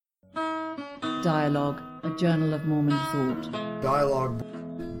Dialogue, a journal of Mormon thought. Dialogue.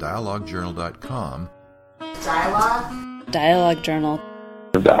 DialogueJournal.com. Dialogue. Dialogue Journal.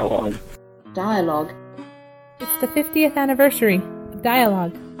 Dialogue. Dialogue. It's the 50th anniversary of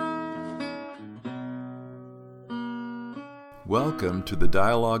Dialogue. Welcome to the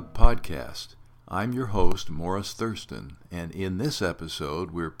Dialogue Podcast. I'm your host, Morris Thurston, and in this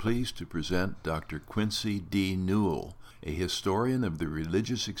episode, we're pleased to present Dr. Quincy D. Newell, a historian of the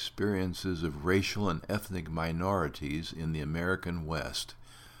religious experiences of racial and ethnic minorities in the American West.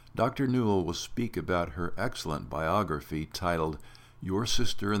 Dr. Newell will speak about her excellent biography titled Your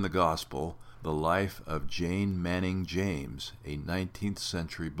Sister in the Gospel, The Life of Jane Manning James, a 19th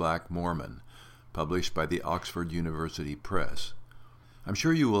Century Black Mormon, published by the Oxford University Press. I'm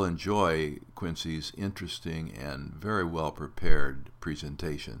sure you will enjoy Quincy's interesting and very well-prepared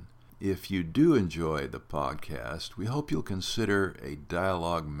presentation. If you do enjoy the podcast, we hope you'll consider a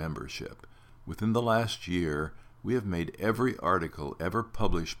Dialogue membership. Within the last year, we have made every article ever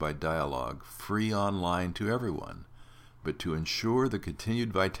published by Dialogue free online to everyone. But to ensure the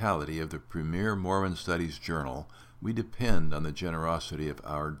continued vitality of the premier Mormon Studies journal, we depend on the generosity of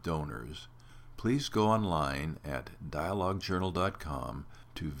our donors. Please go online at DialogueJournal.com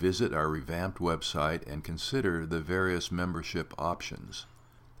to visit our revamped website and consider the various membership options.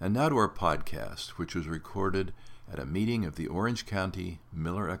 And now to our podcast, which was recorded at a meeting of the Orange County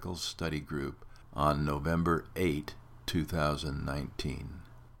Miller-Eccles Study Group on November 8, 2019.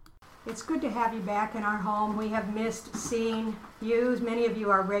 It's good to have you back in our home. We have missed seeing you. Many of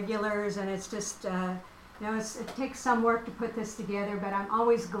you are regulars, and it's just, it takes some work to put this together, but I'm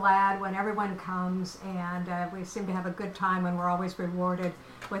always glad when everyone comes, and we seem to have a good time when we're always rewarded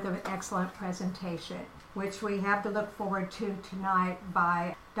with an excellent presentation, which we have to look forward to tonight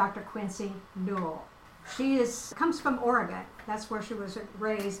by Dr. Quincy Newell. She comes from Oregon. That's where she was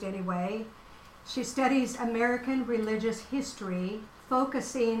raised anyway. She studies American religious history,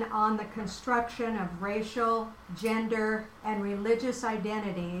 focusing on the construction of racial, gender, and religious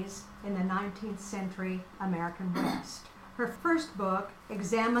identities in the 19th century American West. Her first book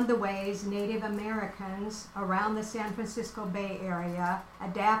examined the ways Native Americans around the San Francisco Bay Area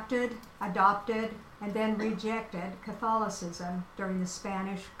adopted, and then rejected Catholicism during the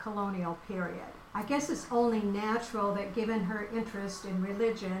Spanish colonial period. I guess it's only natural that given her interest in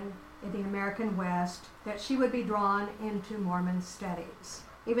religion in the American West, that she would be drawn into Mormon studies.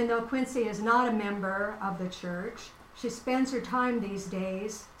 Even though Quincy is not a member of the church, she spends her time these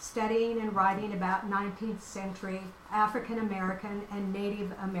days studying and writing about 19th century African American and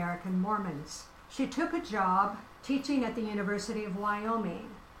Native American Mormons. She took a job teaching at the University of Wyoming,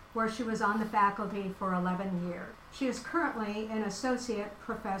 where she was on the faculty for 11 years. She is currently an associate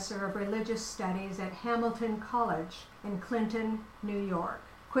professor of religious studies at Hamilton College in Clinton, New York.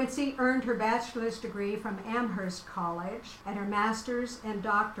 Quincy earned her bachelor's degree from Amherst College and her master's and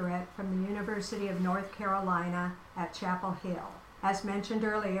doctorate from the University of North Carolina at Chapel Hill. As mentioned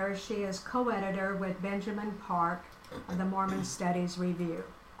earlier, she is co-editor with Benjamin Park of the Mormon Studies Review.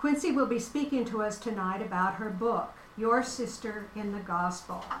 Quincy will be speaking to us tonight about her book, Your Sister in the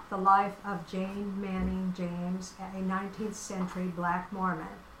Gospel, The Life of Jane Manning James, a 19th century Black Mormon,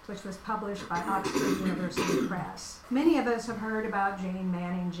 which was published by Oxford University Press. Many of us have heard about Jane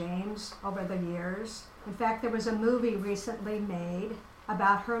Manning James over the years. In fact, there was a movie recently made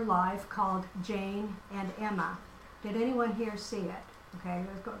about her life called Jane and Emma. Did anyone here see it? Okay,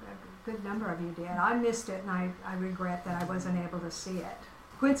 a good number of you did. I missed it, and I regret that I wasn't able to see it.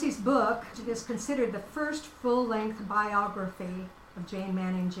 Quincy's book is considered the first full-length biography of Jane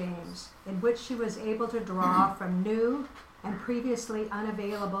Manning James, in which she was able to draw from new and previously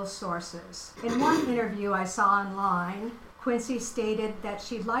unavailable sources. In one interview I saw online, Quincy stated that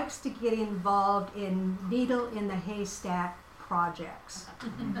she likes to get involved in needle-in-the-haystack projects.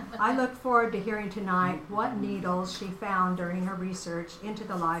 I look forward to hearing tonight what needles she found during her research into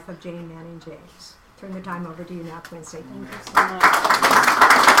the life of Jane Manning James. Turn the time over to you now, Quincy. Thank you so much.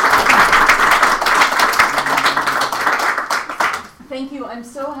 Thank you. I'm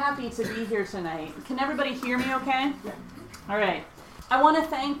so happy to be here tonight. Can everybody hear me okay? Yeah. All right. I want to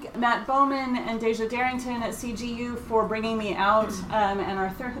thank Matt Bowman and Deja Darrington at CGU for bringing me out, and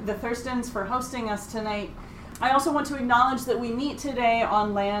the Thurstons for hosting us tonight. I also want to acknowledge that we meet today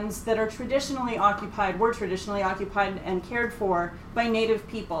on lands that were traditionally occupied and cared for by Native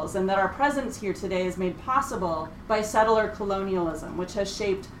peoples, and that our presence here today is made possible by settler colonialism, which has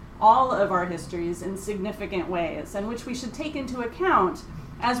shaped all of our histories in significant ways, and which we should take into account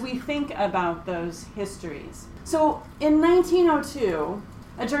as we think about those histories. So in 1902,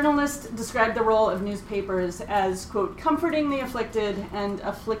 A journalist described the role of newspapers as, quote, comforting the afflicted and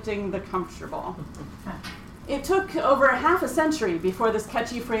afflicting the comfortable. It took over half a century before this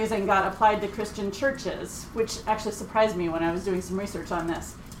catchy phrasing got applied to Christian churches, which actually surprised me when I was doing some research on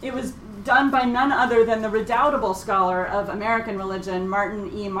this. It was done by none other than the redoubtable scholar of American religion,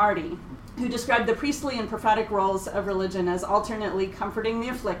 Martin E. Marty, who described the priestly and prophetic roles of religion as alternately comforting the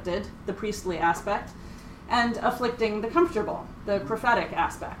afflicted, the priestly aspect, and afflicting the comfortable, the prophetic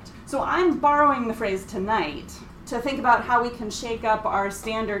aspect. So I'm borrowing the phrase tonight to think about how we can shake up our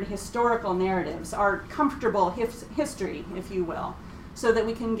standard historical narratives, our comfortable history, if you will, so that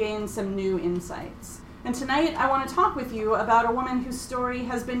we can gain some new insights. And tonight I want to talk with you about a woman whose story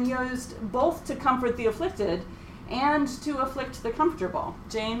has been used both to comfort the afflicted and to afflict the comfortable,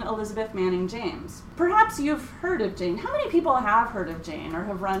 Jane Elizabeth Manning James. Perhaps you've heard of Jane. How many people have heard of Jane or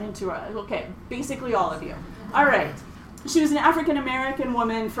have run into her? Okay, basically all of you. All right. She was an African-American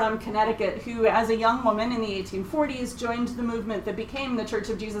woman from Connecticut who, as a young woman in the 1840s, joined the movement that became the Church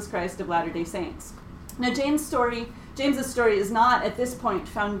of Jesus Christ of Latter-day Saints. Now, James's story is not, at this point,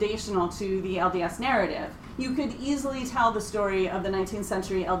 foundational to the LDS narrative. You could easily tell the story of the 19th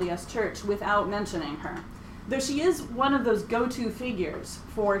century LDS Church without mentioning her, though she is one of those go-to figures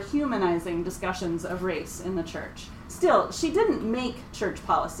for humanizing discussions of race in the church. Still, she didn't make church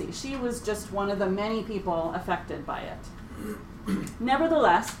policy. She was just one of the many people affected by it.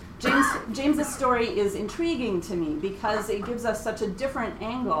 Nevertheless, James's story is intriguing to me because it gives us such a different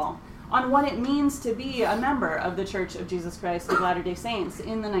angle on what it means to be a member of the Church of Jesus Christ of Latter-day Saints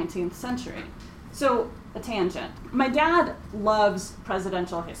in the 19th century. So, a tangent. My dad loves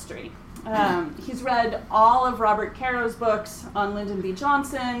presidential history. He's read all of Robert Caro's books on Lyndon B.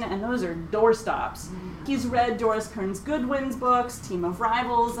 Johnson, and those are doorstops. He's read Doris Kearns Goodwin's books, Team of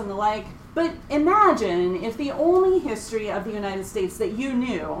Rivals, and the like. But imagine if the only history of the United States that you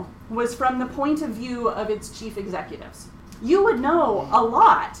knew was from the point of view of its chief executives. You would know a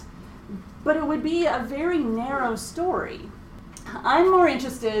lot, but it would be a very narrow story. I'm more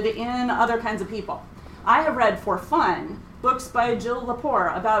interested in other kinds of people. I have read, for fun, books by Jill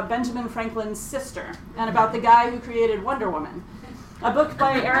Lepore about Benjamin Franklin's sister and about the guy who created Wonder Woman. A book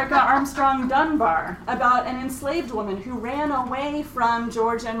by Erica Armstrong Dunbar about an enslaved woman who ran away from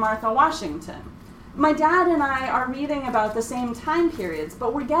George and Martha Washington. My dad and I are reading about the same time periods,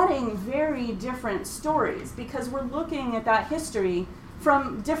 but we're getting very different stories because we're looking at that history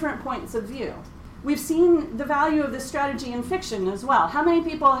from different points of view. We've seen the value of this strategy in fiction as well. How many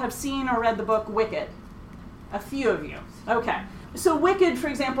people have seen or read the book Wicked? A few of you. Okay. So Wicked, for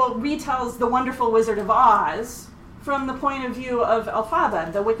example, retells The Wonderful Wizard of Oz from the point of view of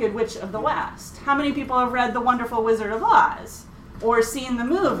Elphaba, the Wicked Witch of the West. How many people have read The Wonderful Wizard of Oz? Or seen the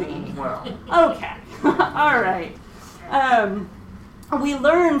movie? Well. Okay. All right. We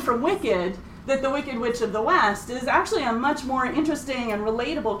learn from Wicked that the Wicked Witch of the West is actually a much more interesting and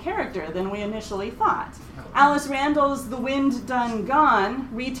relatable character than we initially thought. Alice Randall's The Wind Done Gone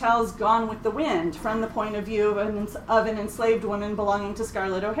retells Gone with the Wind from the point of view of an enslaved woman belonging to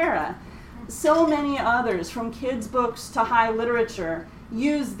Scarlett O'Hara. So many others, from kids' books to high literature,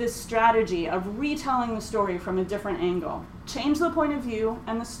 use this strategy of retelling the story from a different angle. Change the point of view,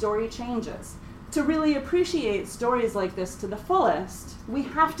 and the story changes. To really appreciate stories like this to the fullest, we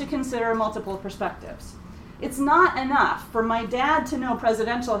have to consider multiple perspectives. It's not enough for my dad to know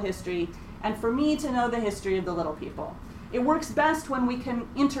presidential history and for me to know the history of the little people. It works best when we can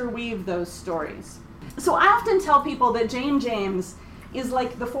interweave those stories. So I often tell people that Jane James is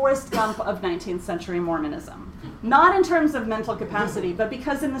like the Forrest Gump of 19th century Mormonism. Not in terms of mental capacity, but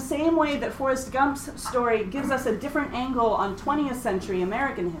because in the same way that Forrest Gump's story gives us a different angle on 20th century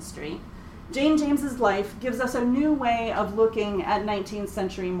American history, Jane James's life gives us a new way of looking at 19th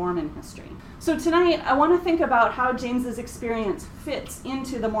century Mormon history. So tonight, I want to think about how James's experience fits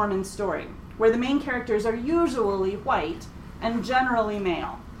into the Mormon story, where the main characters are usually white and generally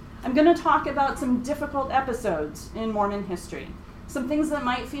male. I'm going to talk about some difficult episodes in Mormon history, some things that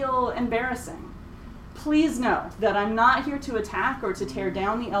might feel embarrassing. Please know that I'm not here to attack or to tear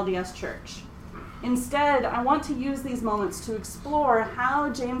down the LDS Church. Instead, I want to use these moments to explore how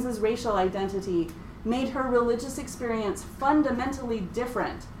James's racial identity made her religious experience fundamentally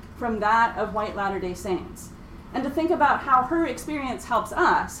different from that of white Latter-day Saints, and to think about how her experience helps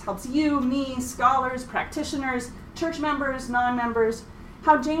us, helps you, me, scholars, practitioners, church members, non-members,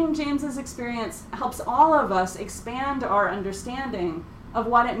 how Jane James's experience helps all of us expand our understanding of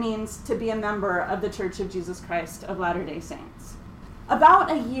what it means to be a member of the Church of Jesus Christ of Latter-day Saints.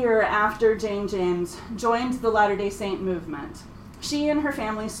 About a year after Jane James joined the Latter-day Saint movement, she and her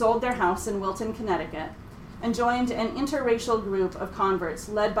family sold their house in Wilton, Connecticut, and joined an interracial group of converts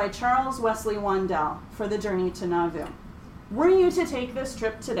led by Charles Wesley Wandel for the journey to Nauvoo. Were you to take this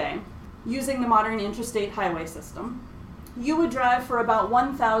trip today, using the modern interstate highway system, you would drive for about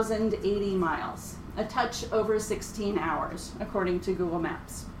 1,080 miles, a touch over 16 hours, according to Google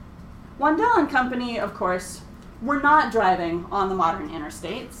Maps. Wandel and company, of course, were not driving on the modern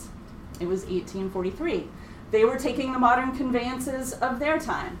interstates. It was 1843. They were taking the modern conveyances of their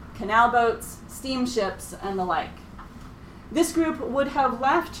time, canal boats, steamships, and the like. This group would have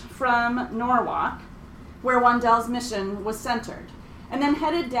left from Norwalk, where Wandel's mission was centered, and then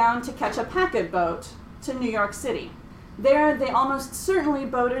headed down to catch a packet boat to New York City. There, they almost certainly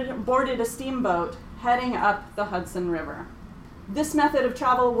boarded a steamboat heading up the Hudson River. This method of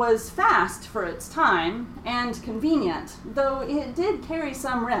travel was fast for its time and convenient, though it did carry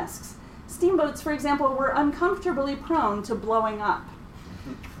some risks. Steamboats, for example, were uncomfortably prone to blowing up.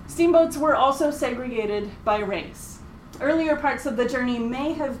 Steamboats were also segregated by race. Earlier parts of the journey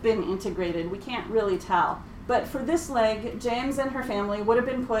may have been integrated, we can't really tell, but for this leg, James and her family would have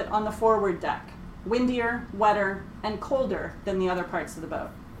been put on the forward deck, windier, wetter, and colder than the other parts of the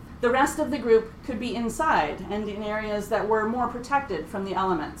boat. The rest of the group could be inside and in areas that were more protected from the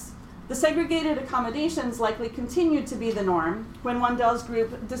elements. The segregated accommodations likely continued to be the norm when Wandel's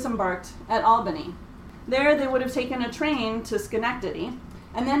group disembarked at Albany. There, they would have taken a train to Schenectady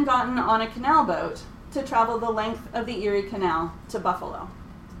and then gotten on a canal boat to travel the length of the Erie Canal to Buffalo.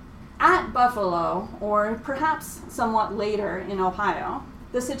 At Buffalo, or perhaps somewhat later in Ohio,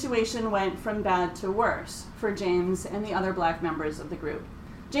 the situation went from bad to worse for James and the other black members of the group.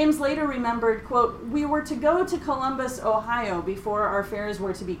 James later remembered, quote, "We were to go to Columbus, Ohio before our fares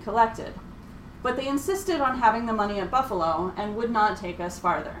were to be collected, but they insisted on having the money at Buffalo and would not take us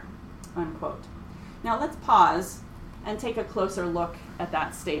farther," unquote. Now let's pause and take a closer look at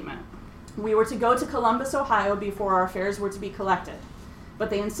that statement. We were to go to Columbus, Ohio before our fares were to be collected, but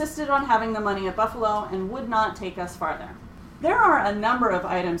they insisted on having the money at Buffalo and would not take us farther. There are a number of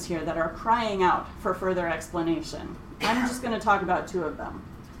items here that are crying out for further explanation. I'm just going to talk about two of them.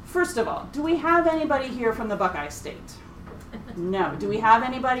 First of all, do we have anybody here from the Buckeye State? No. Do we have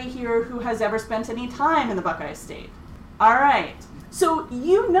anybody here who has ever spent any time in the Buckeye State? All right. So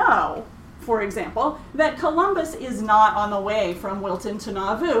you know, for example, that Columbus is not on the way from Wilton to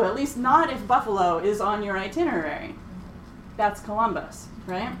Nauvoo, at least not if Buffalo is on your itinerary. That's Columbus,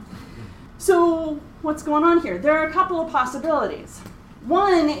 right? So what's going on here? There are a couple of possibilities.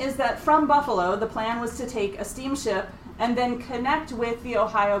 One is that from Buffalo, the plan was to take a steamship and then connect with the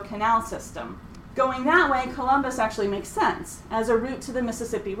Ohio Canal system. Going that way, Columbus actually makes sense as a route to the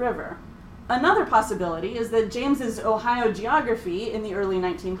Mississippi River. Another possibility is that James's Ohio geography in the early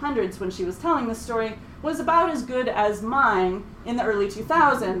 1900s, when she was telling the story, was about as good as mine in the early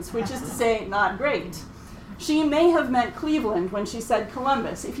 2000s, which is to say, not great. She may have meant Cleveland when she said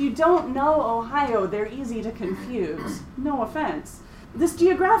Columbus. If you don't know Ohio, they're easy to confuse. No offense. This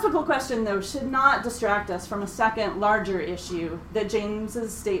geographical question, though, should not distract us from a second, larger issue that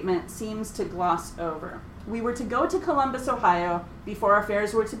James's statement seems to gloss over. We were to go to Columbus, Ohio, before our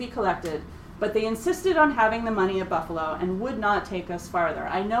fares were to be collected, but they insisted on having the money at Buffalo and would not take us farther.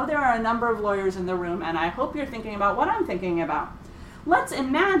 I know there are a number of lawyers in the room, and I hope you're thinking about what I'm thinking about. Let's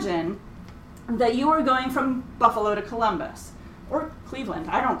imagine that you are going from Buffalo to Columbus, or Cleveland,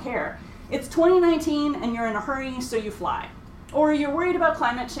 I don't care. It's 2019 and you're in a hurry, so you fly. Or you're worried about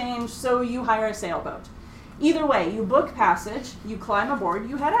climate change, so you hire a sailboat. Either way, you book passage, you climb aboard,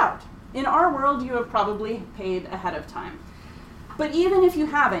 you head out. In our world, you have probably paid ahead of time. But even if you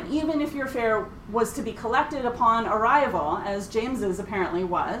haven't, even if your fare was to be collected upon arrival, as James's apparently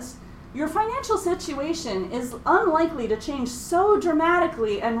was, your financial situation is unlikely to change so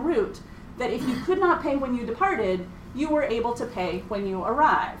dramatically en route that if you could not pay when you departed, you were able to pay when you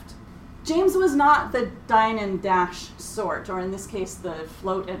arrived. James was not the dine and dash sort, or in this case, the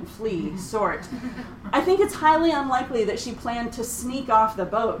float and flee sort. I think it's highly unlikely that she planned to sneak off the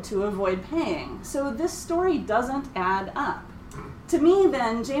boat to avoid paying, so this story doesn't add up. To me,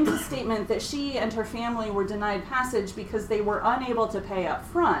 then, James's statement that she and her family were denied passage because they were unable to pay up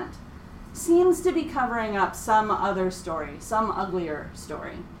front seems to be covering up some other story, some uglier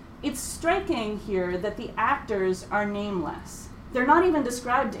story. It's striking here that the actors are nameless. They're not even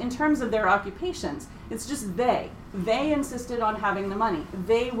described in terms of their occupations. It's just they. They insisted on having the money.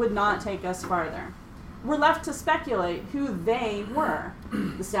 They would not take us farther. We're left to speculate who they were.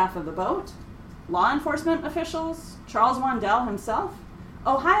 The staff of the boat? Law enforcement officials? Charles Wandel himself?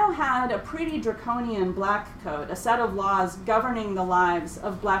 Ohio had a pretty draconian black code, a set of laws governing the lives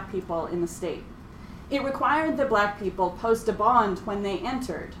of black people in the state. It required that black people post a bond when they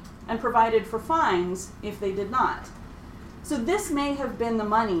entered, and provided for fines if they did not. So this may have been the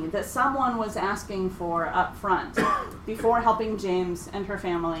money that someone was asking for up front before helping James and her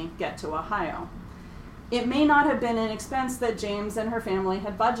family get to Ohio. It may not have been an expense that James and her family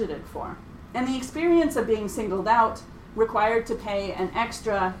had budgeted for. And the experience of being singled out, required to pay an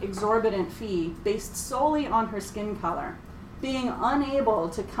extra exorbitant fee based solely on her skin color, being unable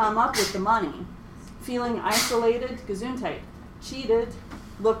to come up with the money, feeling isolated, gesundheit, cheated,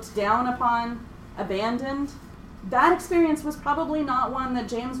 looked down upon, abandoned, that experience was probably not one that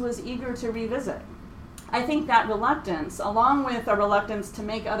James was eager to revisit. I think that reluctance, along with a reluctance to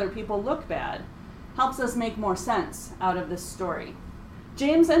make other people look bad, helps us make more sense out of this story.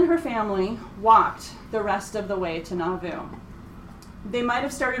 James and her family walked the rest of the way to Nauvoo. They might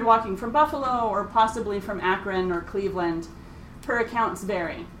have started walking from Buffalo or possibly from Akron or Cleveland. Her accounts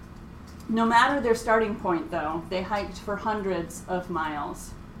vary. No matter their starting point, though, they hiked for hundreds of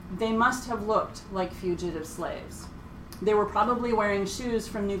miles. They must have looked like fugitive slaves. They were probably wearing shoes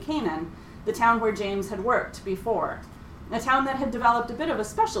from New Canaan, the town where James had worked before, a town that had developed a bit of a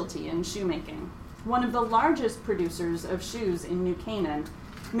specialty in shoemaking. One of the largest producers of shoes in New Canaan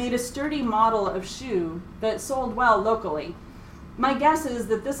made a sturdy model of shoe that sold well locally. My guess is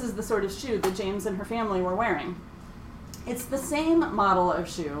that this is the sort of shoe that James and her family were wearing. It's the same model of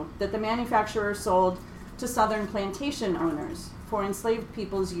shoe that the manufacturer sold to southern plantation owners for enslaved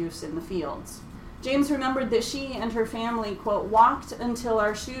people's use in the fields. James remembered that she and her family, quote, walked until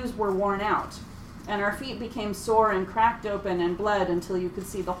our shoes were worn out, and our feet became sore and cracked open and bled until you could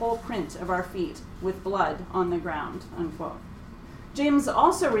see the whole print of our feet with blood on the ground, unquote. James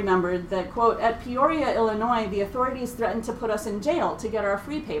also remembered that, quote, at Peoria, Illinois, the authorities threatened to put us in jail to get our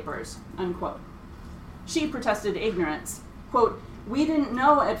free papers, unquote. She protested ignorance. Quote, we didn't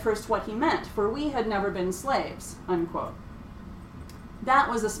know at first what he meant, for we had never been slaves, unquote.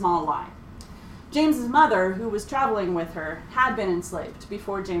 That was a small lie. James's mother, who was traveling with her, had been enslaved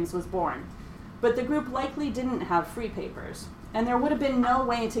before James was born, but the group likely didn't have free papers, and there would have been no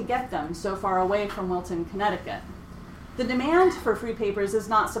way to get them so far away from Wilton, Connecticut. The demand for free papers is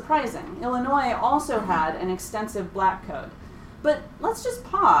not surprising. Illinois also had an extensive black code. But let's just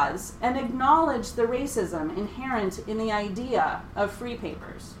pause and acknowledge the racism inherent in the idea of free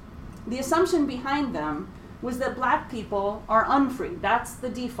papers. The assumption behind them was that black people are unfree. That's the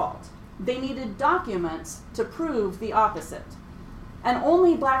default. They needed documents to prove the opposite. And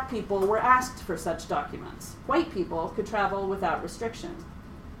only black people were asked for such documents. White people could travel without restriction.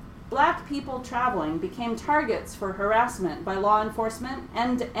 Black people traveling became targets for harassment by law enforcement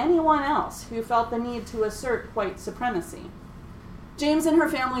and anyone else who felt the need to assert white supremacy. James and her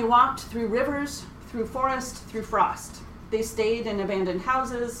family walked through rivers, through forest, through frost. They stayed in abandoned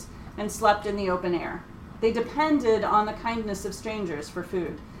houses and slept in the open air. They depended on the kindness of strangers for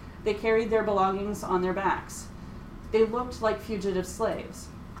food. They carried their belongings on their backs. They looked like fugitive slaves.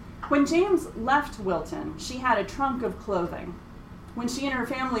 When James left Wilton, she had a trunk of clothing. When she and her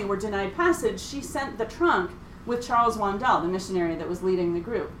family were denied passage, she sent the trunk with Charles Wandel, the missionary that was leading the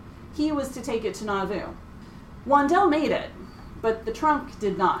group. He was to take it to Nauvoo. Wandel made it, but the trunk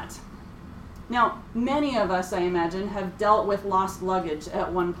did not. Now, many of us, I imagine, have dealt with lost luggage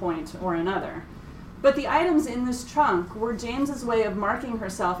at one point or another. But the items in this trunk were James's way of marking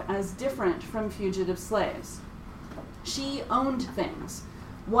herself as different from fugitive slaves. She owned things.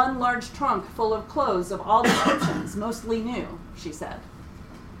 One large trunk full of clothes of all descriptions, mostly new, she said.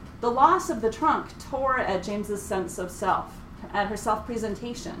 The loss of the trunk tore at James's sense of self, at her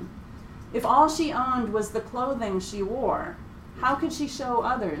self-presentation. If all she owned was the clothing she wore, how could she show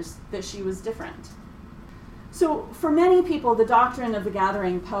others that she was different? So for many people, the doctrine of the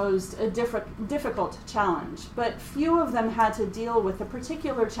gathering posed a difficult challenge, but few of them had to deal with the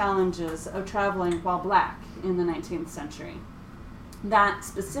particular challenges of traveling while black in the 19th century. That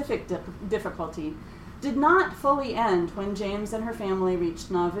specific difficulty did not fully end when James and her family reached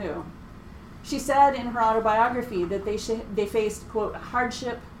Nauvoo. She said in her autobiography that they faced, quote,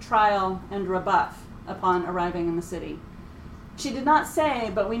 hardship, trial, and rebuff upon arriving in the city. She did not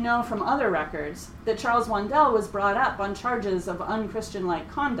say, but we know from other records, that Charles Wandel was brought up on charges of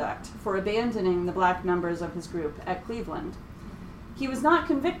unchristian-like conduct for abandoning the black members of his group at Cleveland. He was not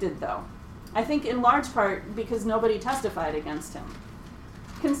convicted, though, I think in large part because nobody testified against him.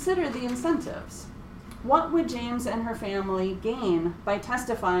 Consider the incentives. What would James and her family gain by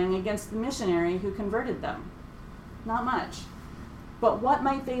testifying against the missionary who converted them? Not much. But what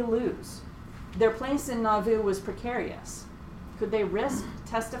might they lose? Their place in Nauvoo was precarious. Could they risk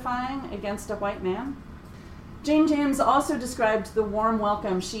testifying against a white man? Jane James also described the warm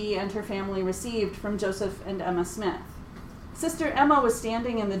welcome she and her family received from Joseph and Emma Smith. Sister Emma was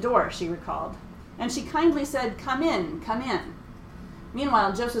standing in the door, she recalled, and she kindly said, "Come in, come in."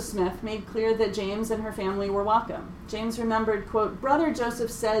 Meanwhile, Joseph Smith made clear that James and her family were welcome. James remembered, quote, "Brother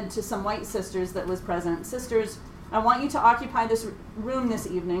Joseph said to some white sisters that was present, 'Sisters, I want you to occupy this room this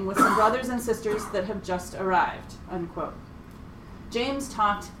evening with some brothers and sisters that have just arrived," unquote. James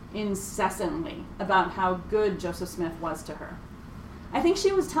talked incessantly about how good Joseph Smith was to her. I think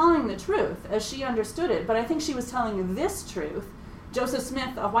she was telling the truth as she understood it, but I think she was telling this truth. Joseph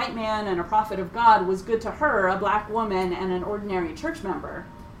Smith, a white man and a prophet of God, was good to her, a black woman and an ordinary church member,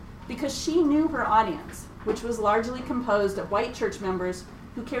 because she knew her audience, which was largely composed of white church members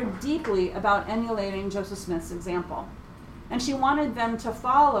who cared deeply about emulating Joseph Smith's example. And she wanted them to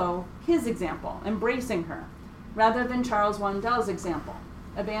follow his example, embracing her, rather than Charles Wandell's example,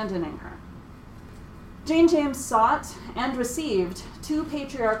 abandoning her. Jane James sought and received 2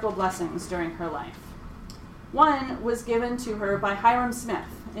 patriarchal blessings during her life. One was given to her by Hyrum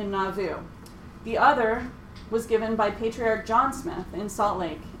Smith in Nauvoo. The other was given by Patriarch John Smith in Salt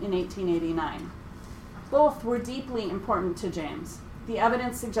Lake in 1889. Both were deeply important to James. The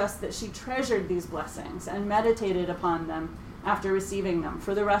evidence suggests that she treasured these blessings and meditated upon them after receiving them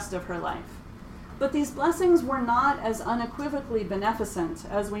for the rest of her life. But these blessings were not as unequivocally beneficent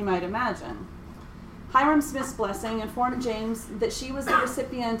as we might imagine. Hyrum Smith's blessing informed James that she was the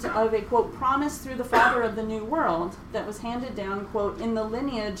recipient of a, quote, promise through the father of the New World that was handed down, quote, in the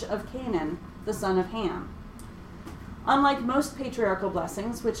lineage of Canaan, the son of Ham. Unlike most patriarchal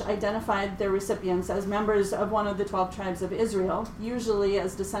blessings, which identified their recipients as members of one of the 12 tribes of Israel, usually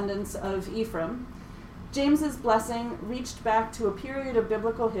as descendants of Ephraim, James's blessing reached back to a period of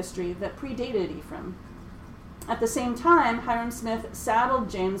biblical history that predated Ephraim. At the same time, Hyrum Smith saddled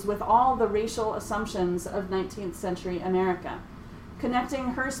James with all the racial assumptions of 19th century America,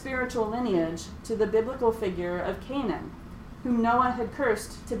 connecting her spiritual lineage to the biblical figure of Canaan, whom Noah had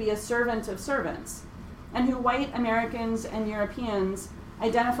cursed to be a servant of servants, and who white Americans and Europeans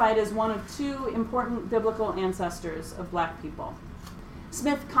identified as one of 2 important biblical ancestors of black people.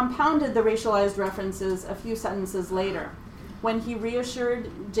 Smith compounded the racialized references a few sentences later, when he reassured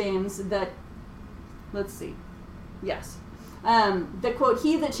James that, that, quote,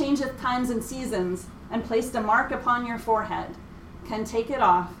 "He that changeth times and seasons, and placed a mark upon your forehead, can take it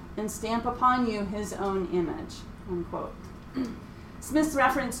off, and stamp upon you his own image," unquote. Smith's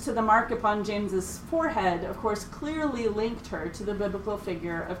reference to the mark upon James's forehead, of course, clearly linked her to the biblical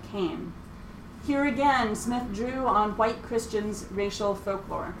figure of Cain. Here again, Smith drew on white Christians' racial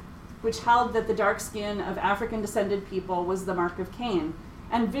folklore, which held that the dark skin of African-descended people was the mark of Cain,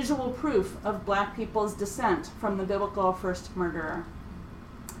 and visual proof of black people's descent from the biblical first murderer.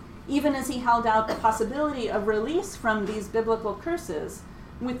 Even as he held out the possibility of release from these biblical curses,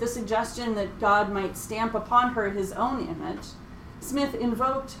 with the suggestion that God might stamp upon her his own image, Smith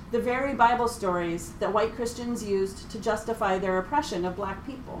invoked the very Bible stories that white Christians used to justify their oppression of black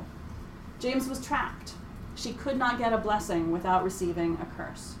people. James was trapped. She could not get a blessing without receiving a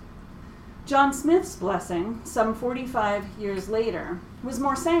curse. John Smith's blessing, some 45 years later, was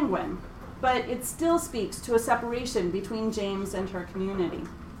more sanguine, but it still speaks to a separation between James and her community.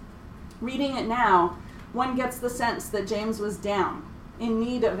 Reading it now, one gets the sense that James was down, in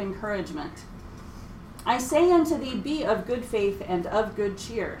need of encouragement. "I say unto thee, be of good faith and of good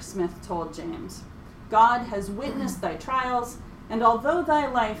cheer," Smith told James. "God has witnessed thy trials, and although thy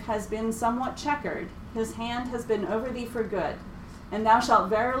life has been somewhat checkered, his hand has been over thee for good, and thou shalt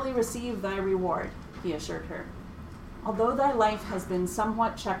verily receive thy reward," he assured her. Although thy life has been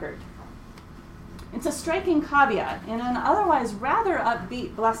somewhat checkered. It's a striking caveat in an otherwise rather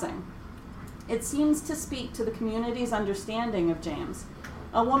upbeat blessing. It seems to speak to the community's understanding of James,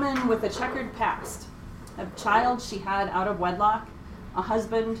 a woman with a checkered past, a child she had out of wedlock, a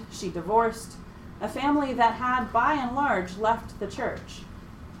husband she divorced, a family that had, by and large, left the church.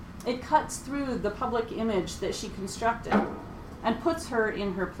 It cuts through the public image that she constructed and puts her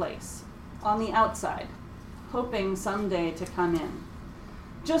in her place, on the outside, hoping someday to come in.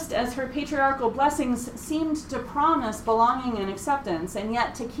 Just as her patriarchal blessings seemed to promise belonging and acceptance, and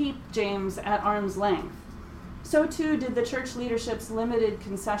yet to keep James at arm's length, so too did the church leadership's limited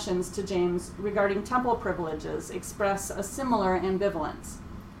concessions to James regarding temple privileges express a similar ambivalence.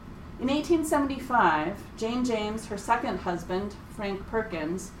 In 1875, Jane James, her second husband, Frank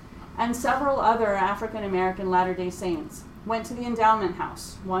Perkins, and several other African American Latter-day Saints went to the endowment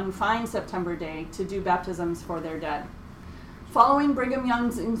house one fine September day to do baptisms for their dead. Following Brigham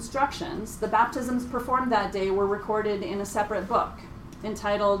Young's instructions, the baptisms performed that day were recorded in a separate book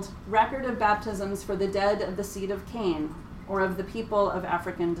entitled Record of Baptisms for the Dead of the Seed of Cain, or of the People of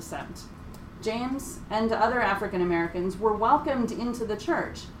African Descent. James and other African Americans were welcomed into the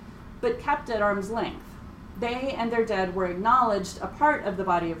church, but kept at arm's length. They and their dead were acknowledged a part of the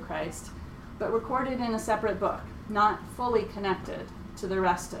body of Christ, but recorded in a separate book, not fully connected to the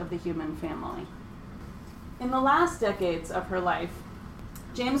rest of the human family. In the last decades of her life,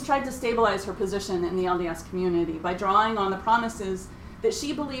 James tried to stabilize her position in the LDS community by drawing on the promises that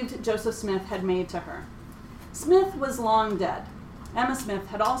she believed Joseph Smith had made to her. Smith was long dead. Emma Smith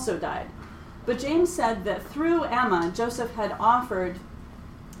had also died. But James said that through Emma, Joseph had offered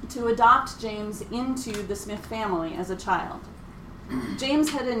to adopt James into the Smith family as a child. James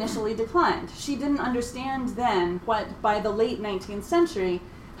had initially declined. She didn't understand then what, by the late 19th century,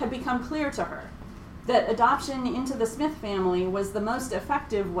 had become clear to her, that adoption into the Smith family was the most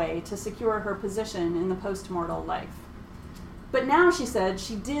effective way to secure her position in the post-mortal life. But now, she said,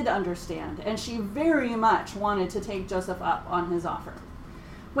 she did understand, and she very much wanted to take Joseph up on his offer.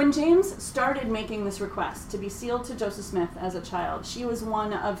 When James started making this request to be sealed to Joseph Smith as a child, she was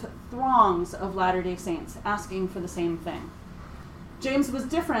one of throngs of Latter-day Saints asking for the same thing. James was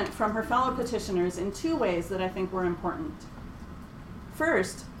different from her fellow petitioners in two ways that I think were important.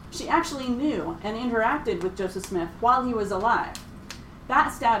 First, she actually knew and interacted with Joseph Smith while he was alive.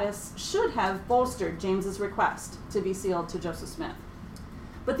 That status should have bolstered James's request to be sealed to Joseph Smith.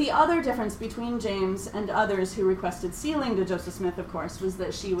 But the other difference between James and others who requested sealing to Joseph Smith, of course, was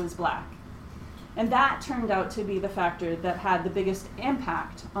that she was black. And that turned out to be the factor that had the biggest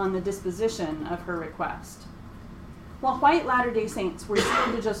impact on the disposition of her request. While white Latter-day Saints were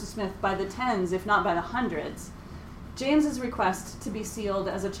sealed to Joseph Smith by the tens, if not by the hundreds, James's request to be sealed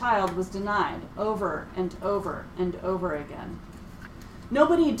as a child was denied over and over and over again.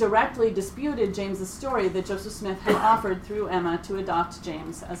 Nobody directly disputed James's story that Joseph Smith had offered through Emma to adopt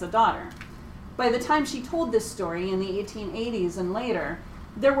James as a daughter. By the time she told this story in the 1880s and later,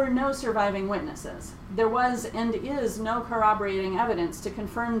 there were no surviving witnesses. There was and is no corroborating evidence to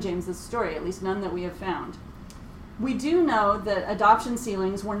confirm James's story, at least none that we have found. We do know that adoption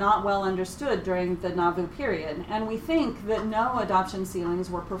sealings were not well understood during the Nauvoo period, and we think that no adoption sealings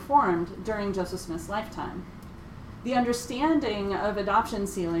were performed during Joseph Smith's lifetime. The understanding of adoption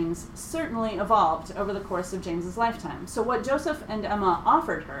sealings certainly evolved over the course of James's lifetime. So what Joseph and Emma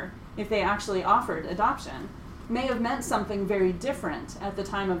offered her, if they actually offered adoption, may have meant something very different at the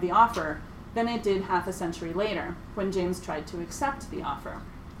time of the offer than it did half a century later, when James tried to accept the offer.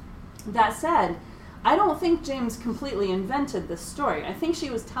 That said, I don't think James completely invented this story. I think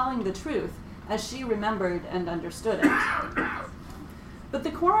she was telling the truth as she remembered and understood it. But the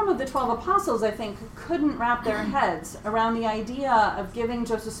Quorum of the 12 Apostles, I think, couldn't wrap their heads around the idea of giving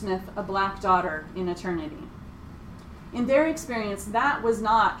Joseph Smith a black daughter in eternity. In their experience, that was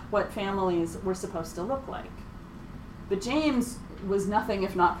not what families were supposed to look like. But James was nothing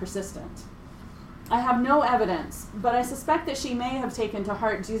if not persistent. I have no evidence, but I suspect that she may have taken to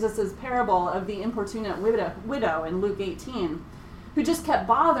heart Jesus' parable of the importunate widow in Luke 18, who just kept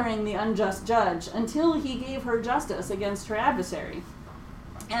bothering the unjust judge until he gave her justice against her adversary.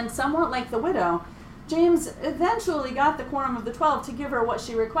 And somewhat like the widow, James eventually got the Quorum of the 12 to give her what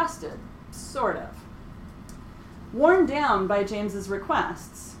she requested, sort of. Worn down by James's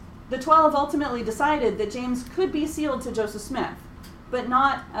requests, the 12 ultimately decided that James could be sealed to Joseph Smith, but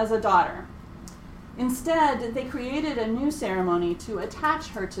not as a daughter. Instead, they created a new ceremony to attach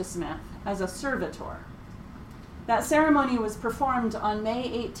her to Smith as a servitor. That ceremony was performed on May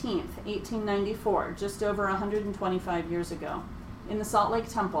 18th, 1894, just over 125 years ago, in the Salt Lake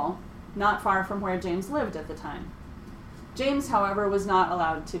Temple, not far from where James lived at the time. James, however, was not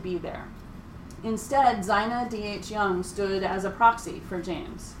allowed to be there. Instead, Zina D.H. Young stood as a proxy for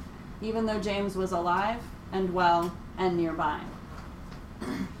James, even though James was alive and well and nearby.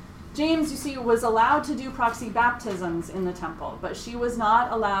 James, you see, was allowed to do proxy baptisms in the temple, but she was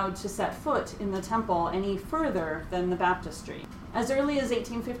not allowed to set foot in the temple any further than the baptistry. As early as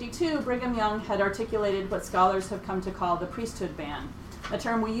 1852, Brigham Young had articulated what scholars have come to call the priesthood ban, a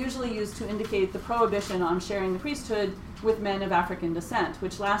term we usually use to indicate the prohibition on sharing the priesthood with men of African descent,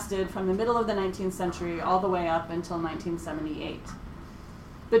 which lasted from the middle of the 19th century all the way up until 1978.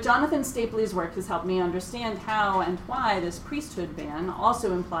 But Jonathan Stapley's work has helped me understand how and why this priesthood ban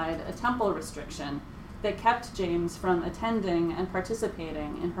also implied a temple restriction that kept James from attending and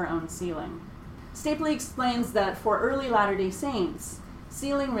participating in her own sealing. Stapley explains that for early Latter-day Saints,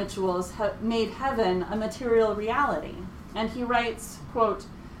 sealing rituals made heaven a material reality. And he writes, quote,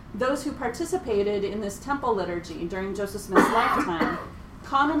 "Those who participated in this temple liturgy during Joseph Smith's lifetime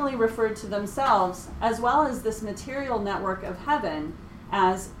commonly referred to themselves, as well as this material network of heaven,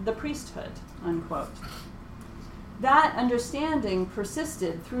 as the priesthood," unquote. That understanding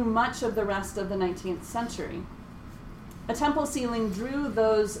persisted through much of the rest of the 19th century. A temple sealing drew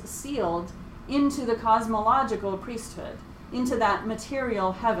those sealed into the cosmological priesthood, into that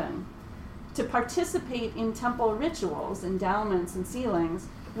material heaven. To participate in temple rituals, endowments, and sealings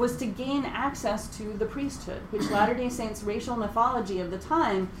was to gain access to the priesthood, which Latter-day Saints racial mythology of the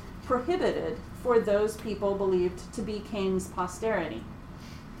time prohibited for those people believed to be Cain's posterity.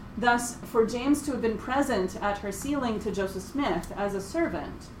 Thus, for James to have been present at her sealing to Joseph Smith as a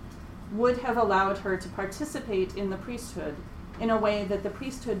servant would have allowed her to participate in the priesthood in a way that the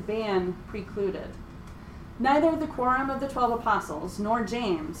priesthood ban precluded. Neither the Quorum of the 12 Apostles nor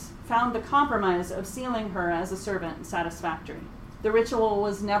James found the compromise of sealing her as a servant satisfactory. The ritual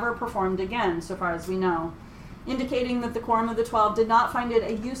was never performed again, so far as we know, indicating that the Quorum of the 12 did not find it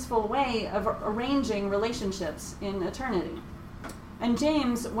a useful way of arranging relationships in eternity. And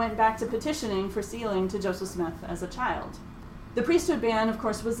James went back to petitioning for sealing to Joseph Smith as a child. The priesthood ban, of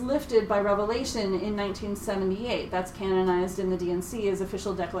course, was lifted by revelation in 1978. That's canonized in the D&C as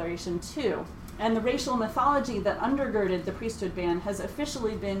Official Declaration 2. And the racial mythology that undergirded the priesthood ban has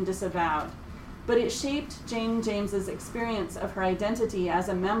officially been disavowed. But it shaped Jane James's experience of her identity as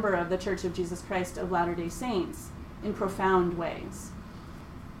a member of the Church of Jesus Christ of Latter-day Saints in profound ways.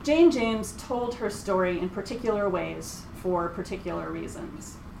 Jane James told her story in particular ways for particular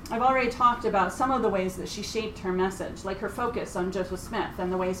reasons. I've already talked about some of the ways that she shaped her message, like her focus on Joseph Smith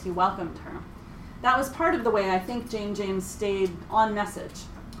and the ways he welcomed her. That was part of the way I think Jane James stayed on message,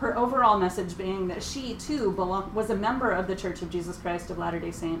 her overall message being that she, too, was a member of the Church of Jesus Christ of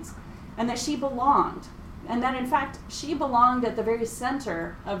Latter-day Saints, and that she belonged, and that, in fact, she belonged at the very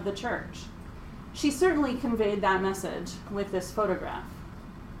center of the church. She certainly conveyed that message with this photograph.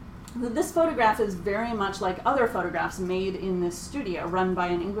 This photograph is very much like other photographs made in this studio run by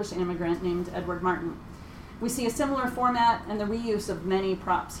an English immigrant named Edward Martin. We see a similar format and the reuse of many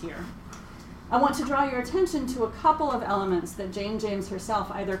props here. I want to draw your attention to a couple of elements that Jane James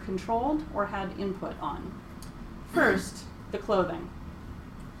herself either controlled or had input on. First, the clothing.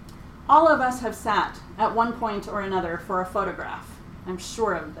 All of us have sat at one point or another for a photograph. I'm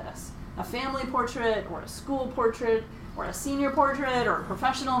sure of this. A family portrait or a school portrait or a senior portrait or a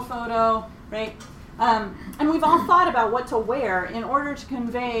professional photo, right? And we've all thought about what to wear in order to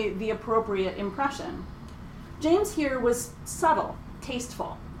convey the appropriate impression. James here was subtle,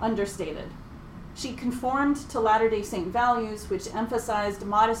 tasteful, understated. She conformed to Latter-day Saint values which emphasized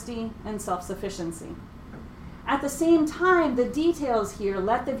modesty and self-sufficiency. At the same time, the details here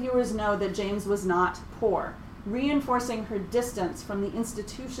let the viewers know that James was not poor, reinforcing her distance from the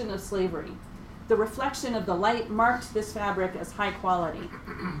institution of slavery. The reflection of the light marked this fabric as high quality.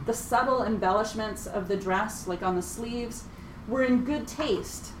 The subtle embellishments of the dress, like on the sleeves, were in good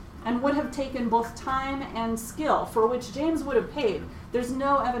taste and would have taken both time and skill, for which James would have paid. There's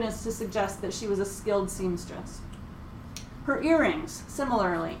no evidence to suggest that she was a skilled seamstress. Her earrings,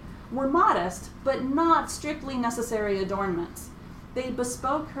 similarly, were modest, but not strictly necessary adornments. They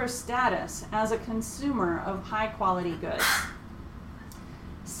bespoke her status as a consumer of high-quality goods.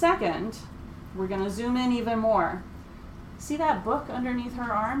 Second, we're going to zoom in even more. See that book underneath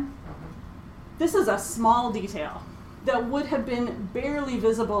her arm? This is a small detail that would have been barely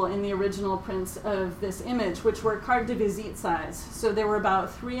visible in the original prints of this image, which were carte de visite size. So they were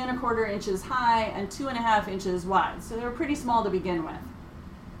about 3 1/4 inches high and 2.5 inches wide. So they were pretty small to begin with.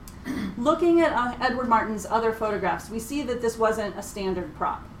 Looking at Edward Martin's other photographs, we see that this wasn't a standard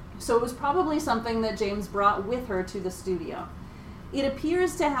prop. So it was probably something that James brought with her to the studio. It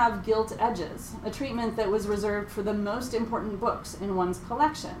appears to have gilt edges, a treatment that was reserved for the most important books in one's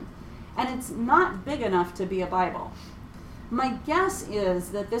collection. And it's not big enough to be a Bible. My guess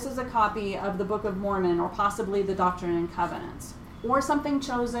is that this is a copy of the Book of Mormon or possibly the Doctrine and Covenants, or something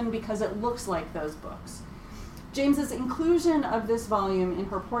chosen because it looks like those books. James's inclusion of this volume in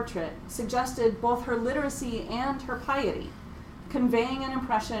her portrait suggested both her literacy and her piety, conveying an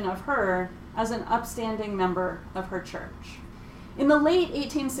impression of her as an upstanding member of her church. In the late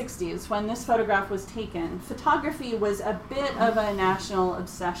 1860s, when this photograph was taken, photography was a bit of a national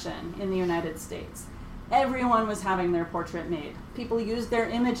obsession in the United States. Everyone was having their portrait made. People used their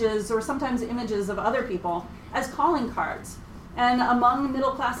images, or sometimes images of other people, as calling cards. And among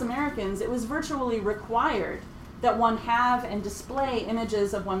middle-class Americans, it was virtually required that one have and display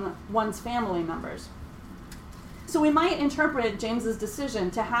images of one's family members. So we might interpret James's decision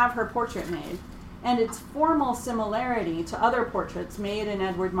to have her portrait made and its formal similarity to other portraits made in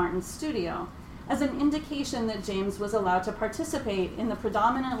Edward Martin's studio as an indication that James was allowed to participate in the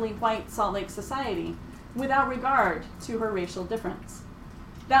predominantly white Salt Lake society without regard to her racial difference.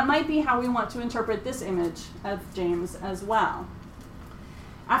 That might be how we want to interpret this image of James as well.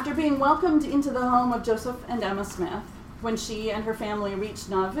 After being welcomed into the home of Joseph and Emma Smith, when she and her family reached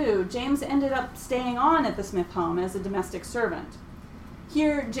Nauvoo, James ended up staying on at the Smith home as a domestic servant.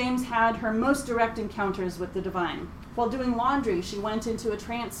 Here, James had her most direct encounters with the divine. While doing laundry, she went into a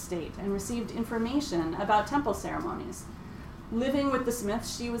trance state and received information about temple ceremonies. Living with the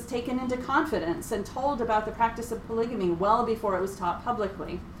Smiths, she was taken into confidence and told about the practice of polygamy well before it was taught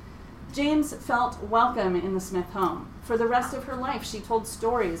publicly. James felt welcome in the Smith home. For the rest of her life, she told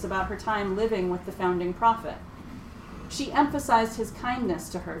stories about her time living with the founding prophet. She emphasized his kindness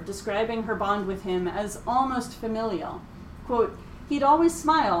to her, describing her bond with him as almost familial. Quote, "He'd always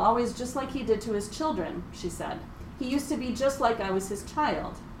smile, always just like he did to his children," she said. "He used to be just like I was his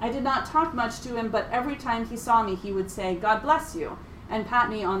child. I did not talk much to him, but every time he saw me, he would say, 'God bless you,' and pat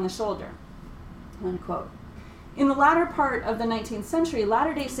me on the shoulder." Unquote. In the latter part of the 19th century,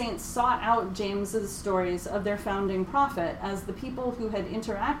 Latter-day Saints sought out James's stories of their founding prophet as the people who had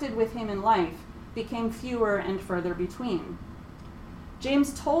interacted with him in life became fewer and further between.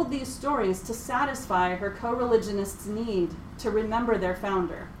 James told these stories to satisfy her co-religionists' need to remember their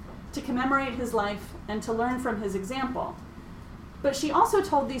founder, to commemorate his life, and to learn from his example. But she also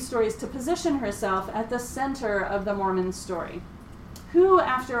told these stories to position herself at the center of the Mormon story. Who,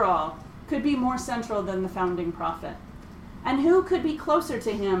 after all, could be more central than the founding prophet? And who could be closer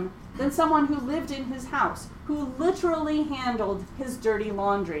to him than someone who lived in his house, who literally handled his dirty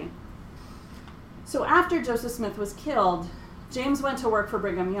laundry? So after Joseph Smith was killed, James went to work for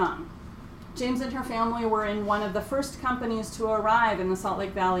Brigham Young. James and her family were in one of the first companies to arrive in the Salt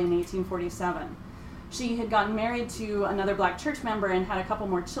Lake Valley in 1847. She had gotten married to another black church member and had a couple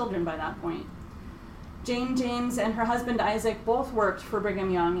more children by that point. Jane James and her husband Isaac both worked for Brigham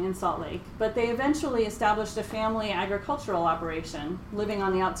Young in Salt Lake, but they eventually established a family agricultural operation, living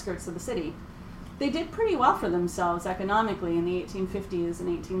on the outskirts of the city. They did pretty well for themselves economically in the 1850s and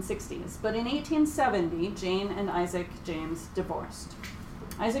 1860s, but in 1870, Jane and Isaac James divorced.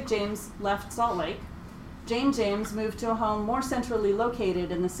 Isaac James left Salt Lake. Jane James moved to a home more centrally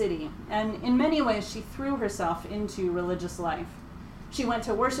located in the city, and in many ways she threw herself into religious life. She went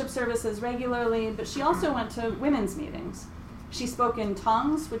to worship services regularly, but she also went to women's meetings. She spoke in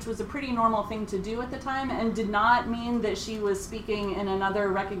tongues, which was a pretty normal thing to do at the time, and did not mean that she was speaking in another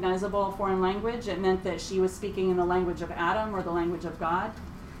recognizable foreign language. It meant that she was speaking in the language of Adam or the language of God.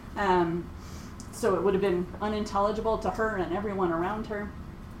 So it would have been unintelligible to her and everyone around her,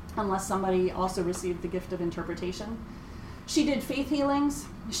 unless somebody also received the gift of interpretation. She did faith healings.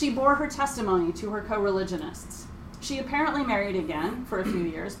 She bore her testimony to her co-religionists. She apparently married again for a few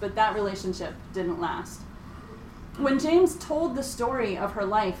years, but that relationship didn't last. When James told the story of her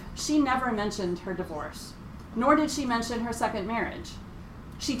life, she never mentioned her divorce, nor did she mention her second marriage.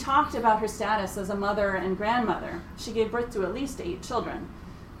 She talked about her status as a mother and grandmother. She gave birth to at least 8 children.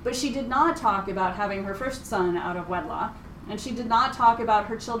 But she did not talk about having her first son out of wedlock, and she did not talk about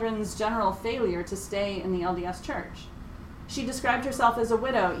her children's general failure to stay in the LDS Church. She described herself as a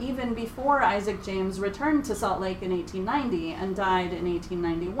widow even before Isaac James returned to Salt Lake in 1890 and died in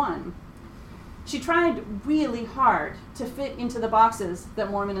 1891. She tried really hard to fit into the boxes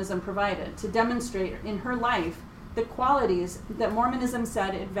that Mormonism provided, to demonstrate in her life the qualities that Mormonism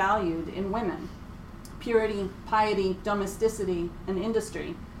said it valued in women: purity, piety, domesticity, and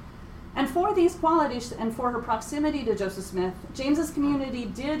industry. And for these qualities and for her proximity to Joseph Smith, James's community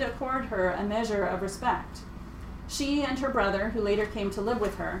did accord her a measure of respect. She and her brother, who later came to live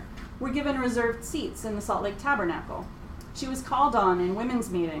with her, were given reserved seats in the Salt Lake Tabernacle. She was called on in women's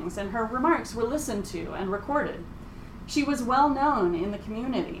meetings, and her remarks were listened to and recorded. She was well known in the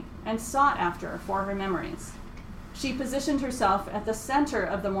community and sought after for her memories. She positioned herself at the center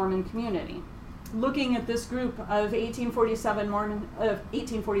of the Mormon community. Looking at this group of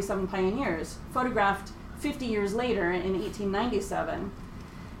 1847 pioneers, photographed 50 years later in 1897,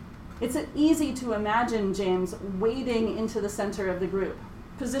 it's easy to imagine James wading into the center of the group,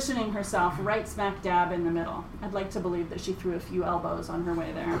 positioning herself right smack dab in the middle. I'd like to believe that she threw a few elbows on her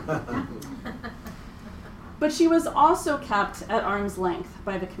way there. But she was also kept at arm's length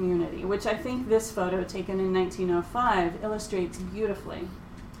by the community, which I think this photo taken in 1905 illustrates beautifully.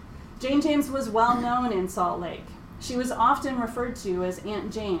 Jane James was well known in Salt Lake. She was often referred to as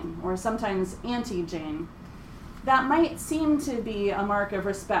Aunt Jane, or sometimes Auntie Jane. That might seem to be a mark of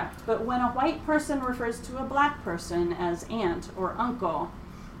respect, but when a white person refers to a black person as aunt or uncle,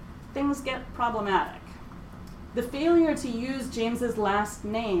 things get problematic. The failure to use James's last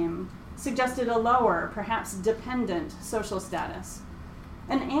name suggested a lower, perhaps dependent, social status.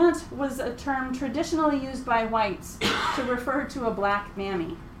 An aunt was a term traditionally used by whites to refer to a black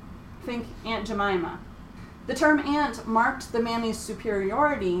mammy. Think Aunt Jemima. The term aunt marked the mammy's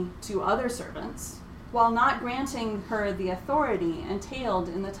superiority to other servants, while not granting her the authority entailed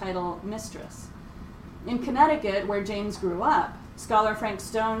in the title mistress. In Connecticut, where James grew up, scholar Frank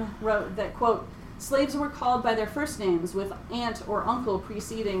Stone wrote that, quote, slaves were called by their first names with aunt or uncle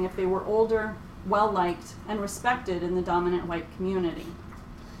preceding if they were older, well-liked, and respected in the dominant white community.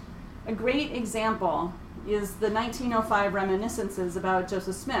 A great example is the 1905 reminiscences about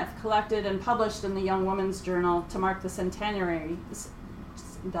Joseph Smith, collected and published in the Young Woman's Journal to mark the centenary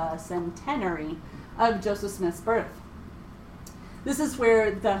of Joseph Smith's birth. This is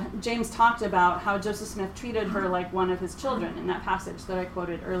where James talked about how Joseph Smith treated her like one of his children in that passage that I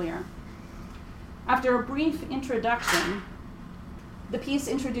quoted earlier. After a brief introduction, the piece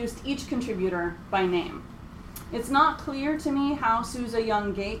introduced each contributor by name. It's not clear to me how Susa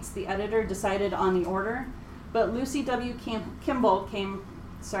Young Gates, the editor, decided on the order, but Lucy W. Kimball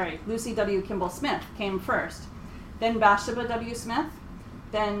Smith came first, then Bathsheba W. Smith,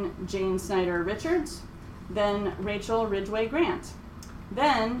 then Jane Snyder Richards, then Rachel Ridgway Grant,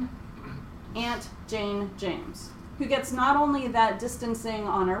 then Aunt Jane James, who gets not only that distancing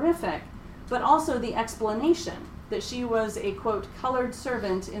honorific, but also the explanation that she was a, quote, colored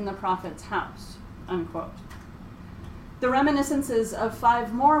servant in the prophet's house, unquote. The reminiscences of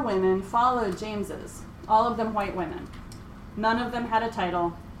 5 more women followed James's, all of them white women. None of them had a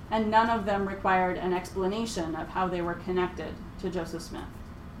title, and none of them required an explanation of how they were connected to Joseph Smith.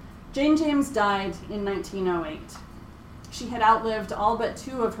 Jane James died in 1908. She had outlived all but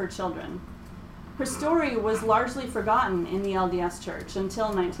 2 of her children. Her story was largely forgotten in the LDS Church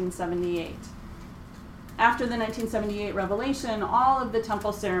until 1978. After the 1978 revelation, all of the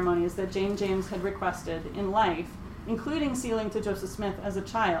temple ceremonies that Jane James had requested in life, including sealing to Joseph Smith as a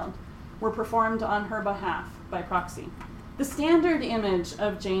child, were performed on her behalf by proxy. The standard image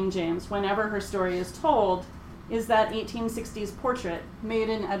of Jane James, whenever her story is told, is that 1860s portrait made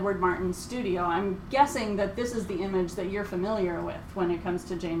in Edward Martin's studio. I'm guessing that this is the image that you're familiar with when it comes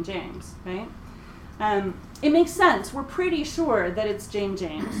to Jane James, right? It makes sense. We're pretty sure that it's Jane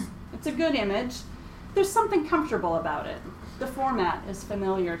James. It's a good image. There's something comfortable about it. The format is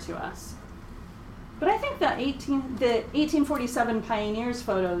familiar to us. But I think the 1847 Pioneers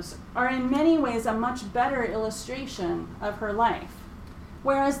photos are in many ways a much better illustration of her life.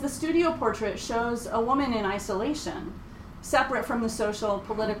 Whereas the studio portrait shows a woman in isolation, separate from the social,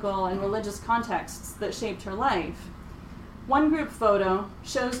 political, and religious contexts that shaped her life, one group photo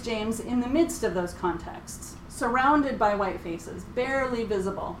shows James in the midst of those contexts, surrounded by white faces, barely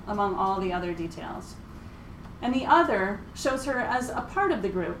visible among all the other details. And the other shows her as a part of the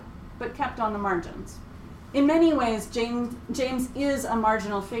group, but kept on the margins. In many ways, James is a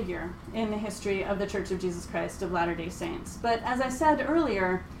marginal figure in the history of the Church of Jesus Christ of Latter-day Saints. But as I said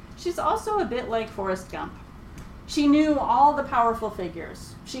earlier, she's also a bit like Forrest Gump. She knew all the powerful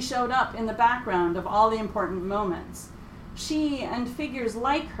figures. She showed up in the background of all the important moments. She and figures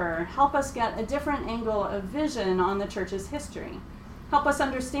like her help us get a different angle of vision on the Church's history, help us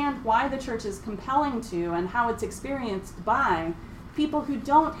understand why the Church is compelling to and how it's experienced by people who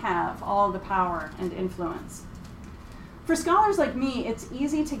don't have all the power and influence. For scholars like me, it's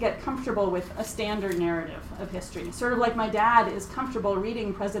easy to get comfortable with a standard narrative of history, sort of like my dad is comfortable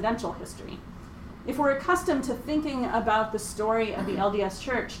reading presidential history. If we're accustomed to thinking about the story of the LDS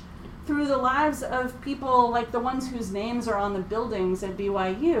Church through the lives of people like the ones whose names are on the buildings at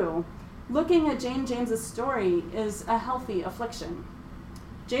BYU, looking at Jane James's story is a healthy affliction.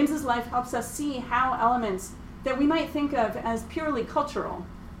 James's life helps us see how elements that we might think of as purely cultural,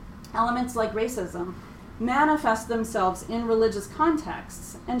 elements like racism, manifest themselves in religious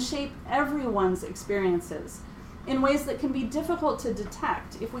contexts and shape everyone's experiences in ways that can be difficult to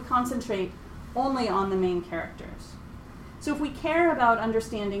detect if we concentrate only on the main characters. So if we care about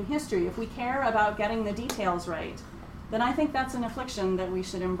understanding history, if we care about getting the details right, then I think that's an affliction that we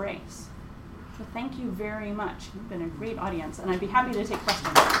should embrace. So thank you very much. You've been a great audience, and I'd be happy to take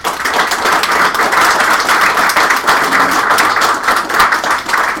questions.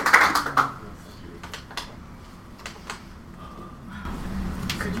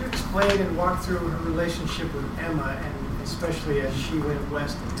 Could you explain and walk through her relationship with Emma, and especially as she went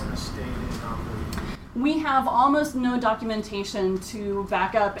west and Emma stayed in Albany? We have almost no documentation to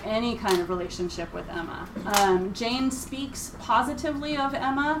back up any kind of relationship with Emma. Jane speaks positively of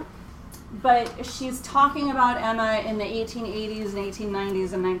Emma, but she's talking about Emma in the 1880s and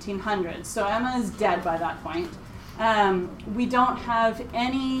 1890s and 1900s. So Emma is dead by that point. We don't have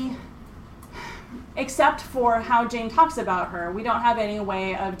any except for how Jane talks about her. We don't have any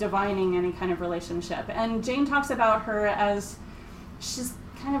way of divining any kind of relationship. And Jane talks about her as she's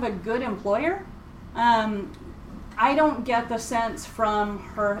kind of a good employer. I don't get the sense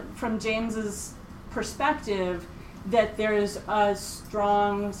from James's perspective that there's a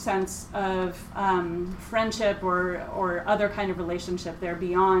strong sense of friendship or other kind of relationship there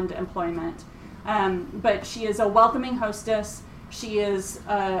beyond employment. But she is a welcoming hostess. She is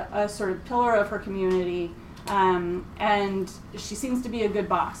a sort of pillar of her community, and she seems to be a good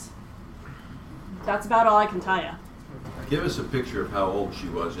boss. That's about all I can tell you. Give us a picture of how old she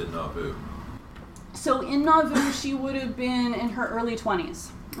was in Nauvoo. So in Nauvoo, she would have been in her early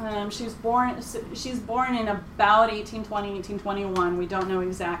 20s. She's born in about 1820, 1821. We don't know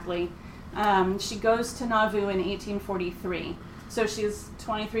exactly. She goes to Nauvoo in 1843. So she's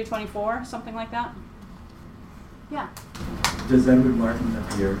 23, 24, something like that. Yeah. Does Edward Martin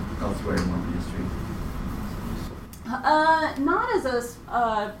appear elsewhere in One History? Not as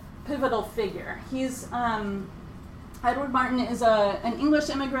a pivotal figure. He's Edward Martin is an English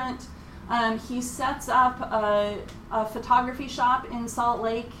immigrant. He sets up a photography shop in Salt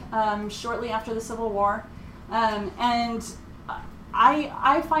Lake shortly after the Civil War, and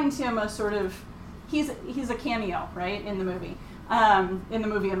I find him a sort of he's a cameo, right, in the movie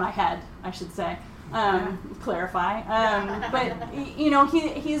in my head, I should say. Clarify, but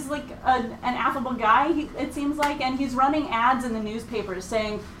he's like an affable guy. It seems like, and he's running ads in the newspapers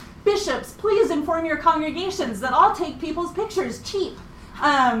saying, "Bishops, please inform your congregations that I'll take people's pictures cheap."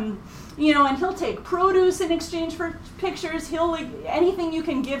 And he'll take produce in exchange for pictures. He'll anything you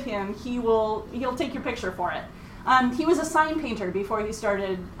can give him, he'll take your picture for it. He was a sign painter before he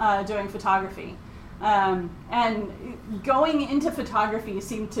started doing photography. And going into photography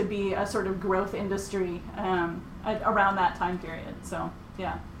seemed to be a sort of growth industry around that time period. So,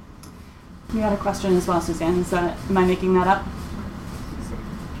 yeah. You had a question as well, Suzanne. Am I making that up?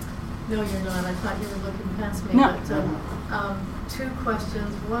 No, you're not. I thought you were looking past me. No. But, two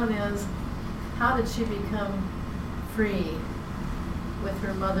questions. One is, how did she become free with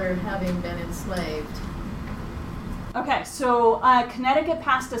her mother having been enslaved? Okay, so Connecticut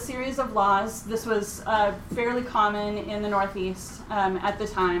passed a series of laws. This was fairly common in the Northeast at the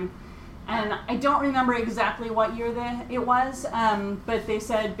time. And I don't remember exactly what year it was, but they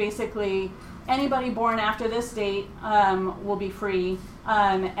said basically anybody born after this date will be free,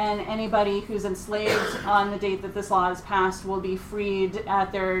 and anybody who's enslaved on the date that this law is passed will be freed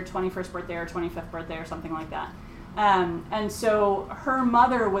at their 21st birthday or 25th birthday or something like that. And so her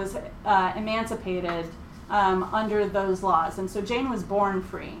mother was emancipated under those laws, and so Jane was born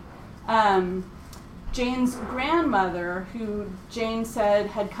free. Jane's grandmother, who Jane said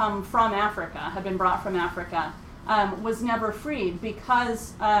had come from Africa, had been brought from Africa, was never freed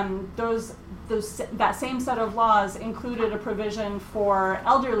because that same set of laws included a provision for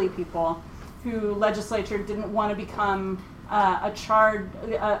elderly people who legislature didn't want to become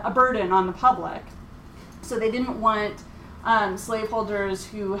a burden on the public. So they didn't want slaveholders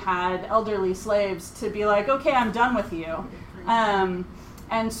who had elderly slaves to be like, okay, I'm done with you.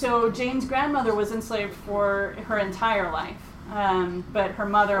 And so Jane's grandmother was enslaved for her entire life, but her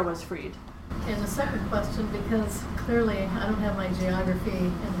mother was freed. And the second question, because clearly I don't have my geography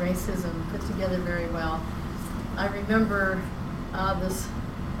and racism put together very well, I remember this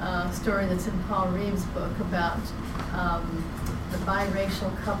story that's in Paul Reeves' book about the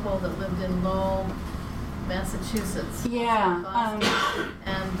biracial couple that lived in Lowell, Massachusetts. Yeah.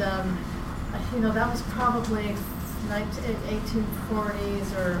 And that was probably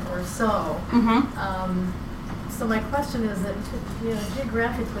 1840s or so. Mm-hmm. So my question is that,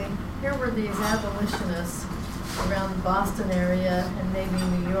 geographically, here were these abolitionists around the Boston area and maybe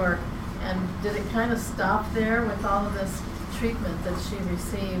New York, and did it kind of stop there with all of this treatment that she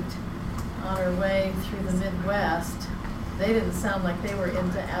received on her way through the Midwest? They didn't sound like they were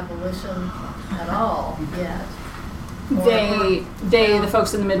into abolition at all yet. The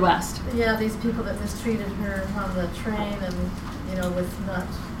folks in the Midwest. Yeah, these people that mistreated her on the train and, with not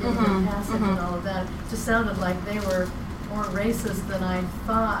giving her passage and all of that. It just sounded like they were more racist than I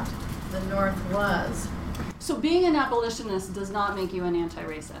thought the North was. So being an abolitionist does not make you an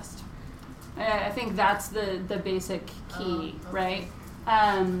anti-racist. I think that's the basic key, right?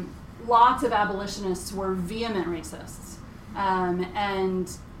 Lots of abolitionists were vehement racists.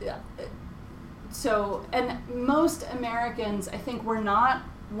 And most Americans, I think, were not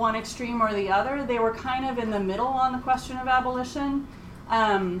one extreme or the other. They were kind of in the middle on the question of abolition.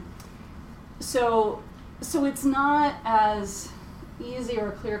 So it's not as easy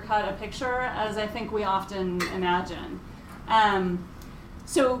or clear-cut a picture as I think we often imagine.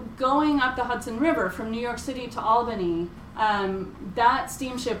 So going up the Hudson River from New York City to Albany, that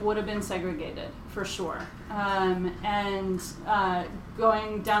steamship would have been segregated for sure. And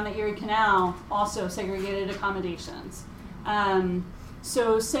going down the Erie Canal, also segregated accommodations.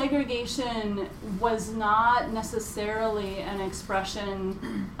 So segregation was not necessarily an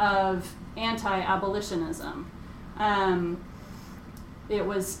expression of anti-abolitionism. It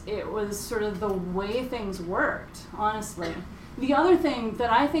was sort of the way things worked, honestly. The other thing that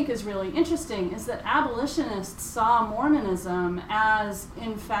I think is really interesting is that abolitionists saw Mormonism as,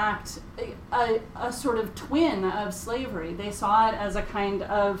 in fact, a sort of twin of slavery. They saw it as a kind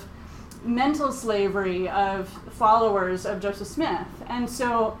of mental slavery of followers of Joseph Smith. And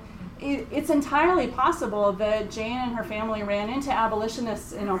so it's entirely possible that Jane and her family ran into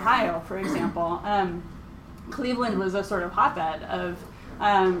abolitionists in Ohio, for example. Cleveland was a sort of hotbed of,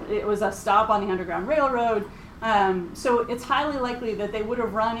 it was a stop on the Underground Railroad. So it's highly likely that they would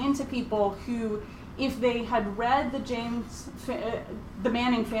have run into people who, if they had read the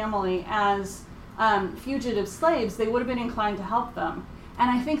Manning family as fugitive slaves, they would have been inclined to help them. And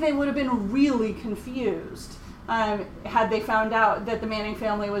I think they would have been really confused had they found out that the Manning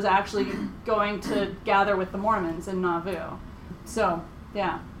family was actually going to gather with the Mormons in Nauvoo. So,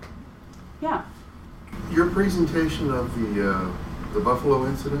 yeah. Your presentation of the Buffalo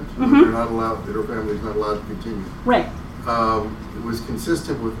incident, Mm-hmm. they're not allowed, that her family's not allowed to continue. Right. It was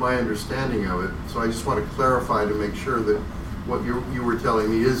consistent with my understanding of it, so I just want to clarify to make sure that what you were telling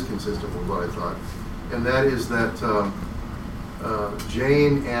me is consistent with what I thought. And that is that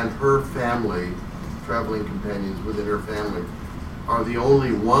Jane and her family, traveling companions within her family, are the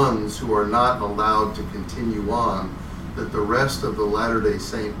only ones who are not allowed to continue on, that the rest of the Latter-day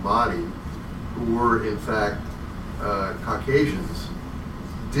Saint body, who were in fact Caucasians,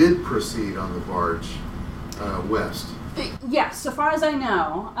 did proceed on the barge west. Yes, so far as I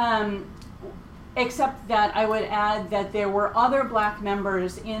know, except that I would add that there were other black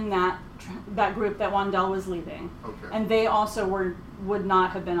members in that group that Wandel was leading, Okay. and they also would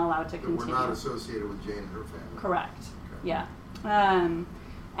not have been allowed to But continue. were not associated with Jane and her family. Correct. Okay. Yeah.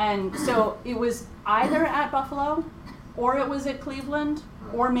 And so it was either at Buffalo, or it was at Cleveland,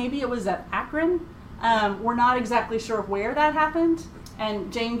 or maybe it was at Akron. We're not exactly sure where that happened,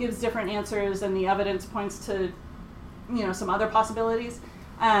 and Jane gives different answers, and the evidence points to, some other possibilities.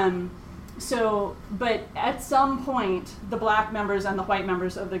 But at some point, the black members and the white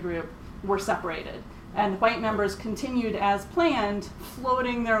members of the group were separated, and the white members continued as planned,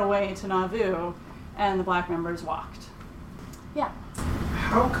 floating their way to Nauvoo, and the black members walked. Yeah.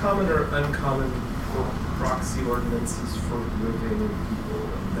 How common or uncommon were proxy ordinances for removing people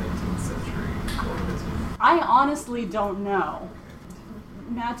in 19th century Mormonism? I honestly don't know.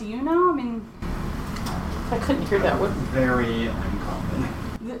 Matt, do you know? I mean, I couldn't hear that one. Very uncommon.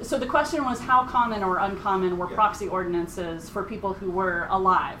 So the question was, how common or uncommon were proxy ordinances for people who were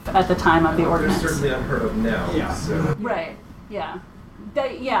alive at the time of the ordinance? They're certainly unheard of now. Yeah. So. Right. Yeah.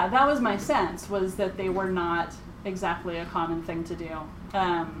 That was my sense, was that they were not exactly a common thing to do.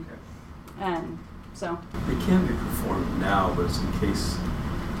 And so. They can be performed now, but it's in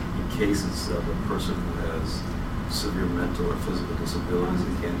cases of a person who has severe mental or physical disabilities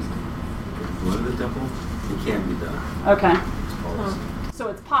that can't go into the temple. It can be done. Okay. It's policy. So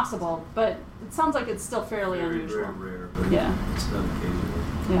it's possible, but it sounds like it's still fairly unusual. Very rare, but Yeah. it's done occasionally.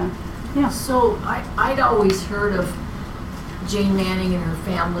 Yeah. Yeah. So I'd always heard of Jane Manning and her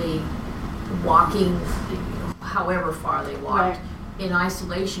family walking, however far they walked, Right. in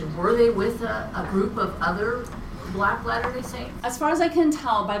isolation. Were they with a group of other Black Latter-day Saints? As far as I can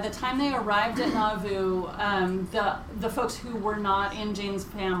tell, by the time they arrived at Nauvoo, the folks who were not in Jane's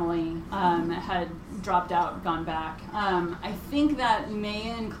family had dropped out, gone back. I think that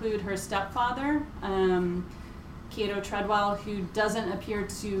may include her stepfather, Cato Treadwell, who doesn't appear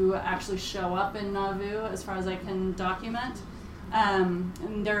to actually show up in Nauvoo, as far as I can document. And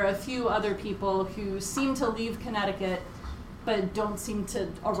there are a few other people who seem to leave Connecticut, but don't seem to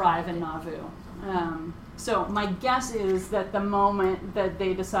arrive in Nauvoo. So my guess is that the moment that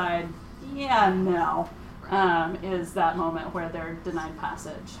they decide, is that moment where they're denied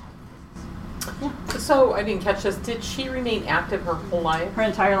passage. Yeah. So I didn't catch this. Did she remain active her whole life? Her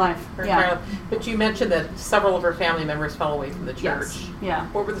entire life. Her entire life. But you mentioned that several of her family members fell away from the church. Yes. Yeah.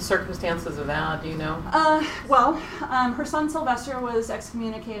 What were the circumstances of that? Do you know? Her son Sylvester was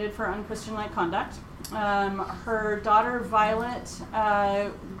excommunicated for unchristian-like conduct. Her daughter Violet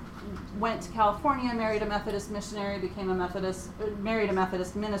went to California, married a Methodist missionary, married a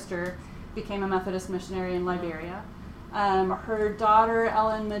Methodist minister, became a Methodist missionary in Liberia. Her daughter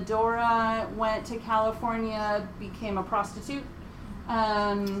Ellen Medora went to California, became a prostitute,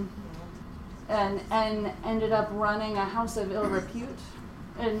 and ended up running a house of ill repute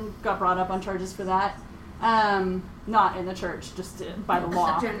and got brought up on charges for that. Not in the church, just by the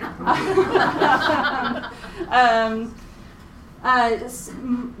law.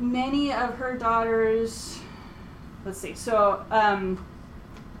 Many of her daughters, let's see, so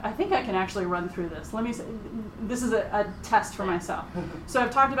I think I can actually run through this. Let me say, this is a test for myself. So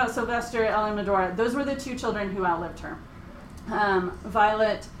I've talked about Sylvester, Ellen Medora. Those were the two children who outlived her.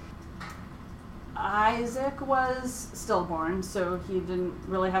 Violet, Isaac was stillborn, so he didn't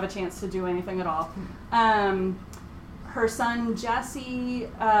really have a chance to do anything at all. Her son Jesse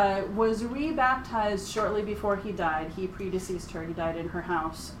was rebaptized shortly before he died. He predeceased her. He died in her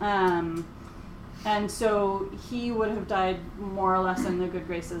house. And so he would have died more or less in the good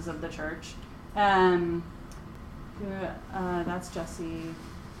graces of the church. That's Jesse.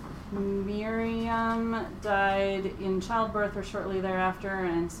 Miriam died in childbirth or shortly thereafter,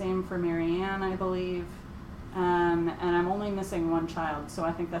 and same for Marianne, I believe. And I'm only missing one child, so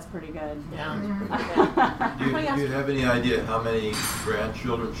I think that's pretty good. Yeah. Do you have any idea how many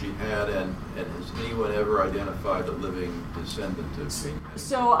grandchildren she had, and has anyone ever identified a living descendant of Jane Manning?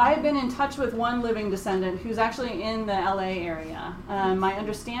 So I've been in touch with one living descendant who's actually in the LA area. My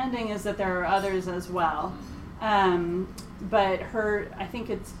understanding is that there are others as well. But I think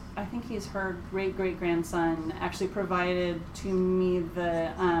he's her great-great-grandson, actually provided to me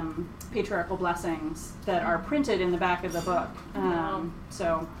the patriarchal blessings that are printed in the back of the book.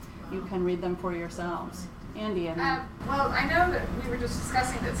 So you can read them for yourselves. Andy. Well, I know that we were just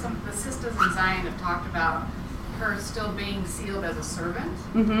discussing that some of the sisters in Zion have talked about her still being sealed as a servant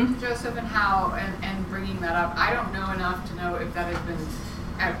to Joseph, and how, and bringing that up. I don't know enough to know if that has been,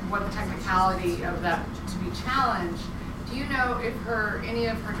 what the technicality of that to be challenged. Do you know if any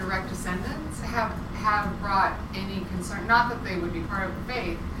of her direct descendants have brought any concern? Not that they would be part of the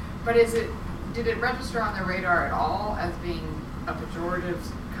faith, but did it register on their radar at all as being a pejorative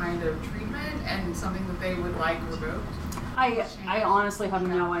kind of treatment and something that they would like revoked? I honestly have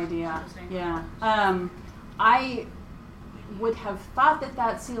no idea. Yeah. I would have thought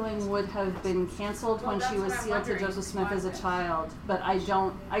that sealing would have been canceled when she was sealed to Joseph Smith as a child, but I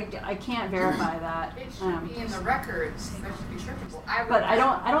can't verify that. It should be in the records. That should be searchable. But I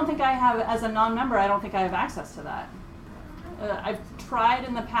don't think I have, as a non-member, I don't think I have access to that. I've tried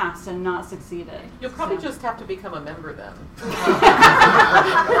in the past and not succeeded. You'll probably just have to become a member then.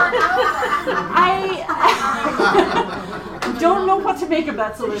 I don't know what to make of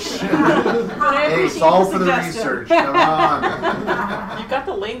that solution. But I appreciate it's all the for the suggestion. research. Come on. You got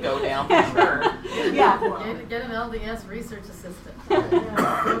the lingo down for sure. Yeah. Get an LDS research assistant. No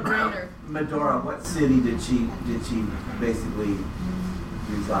brainer. Medora, what city did she basically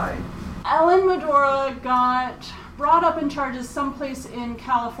reside? Ellen Medora got brought up in charges someplace in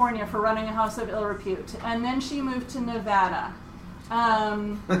California for running a house of ill repute, and then she moved to Nevada.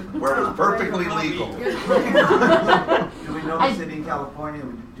 Where it was perfectly legal. Do we know the city in California?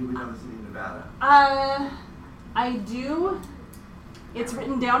 Do we know the city in Nevada? I do. It's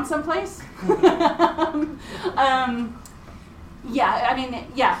written down someplace. Yeah, I mean,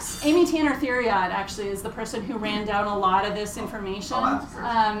 yes. Amy Tanner Theriot actually is the person who ran down a lot of this information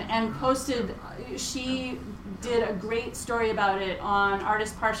and posted. She did a great story about it on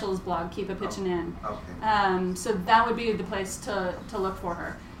Artist Partial's blog, Keep a Pitchin' In. Okay. So that would be the place to look for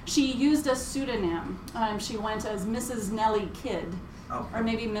her. She used a pseudonym. She went as Mrs. Nellie Kidd, or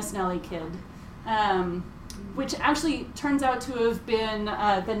maybe Miss Nellie Kidd, which actually turns out to have been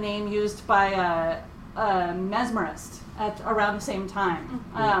the name used by a mesmerist at around the same time,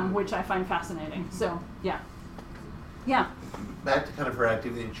 which I find fascinating. So, yeah. Back to kind of her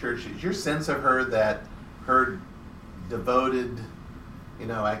activity in church, is your sense of her that her devoted,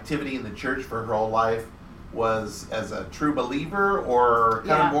 activity in the church for her whole life was as a true believer, or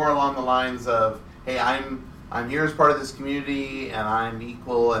kind of more along the lines of, hey, I'm here as part of this community and I'm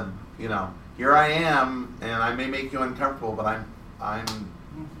equal, and here I am, and I may make you uncomfortable, but I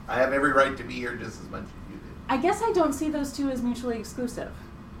have every right to be here just as much as you do. I guess I don't see those two as mutually exclusive.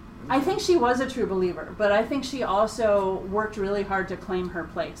 I think she was a true believer, but I think she also worked really hard to claim her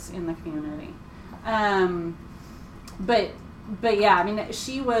place in the community. But yeah, I mean,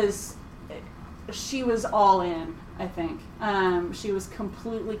 she was all in, I think. She was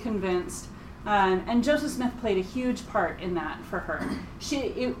completely convinced. And Joseph Smith played a huge part in that for her.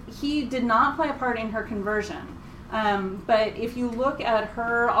 He did not play a part in her conversion. But if you look at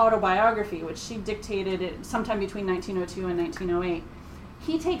her autobiography, which she dictated it sometime between 1902 and 1908,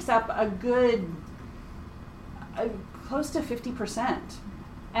 he takes up a good, close to 50%.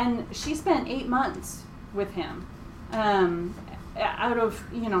 And she spent 8 months with him. out of,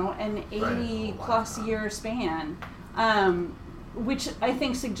 an 80 plus year span, which I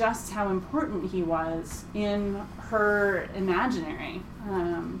think suggests how important he was in her imaginary.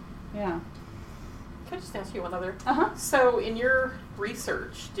 Yeah. Can I just ask you one other? Uh-huh. So in your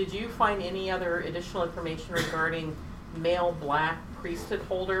research, did you find any other additional information regarding male black priesthood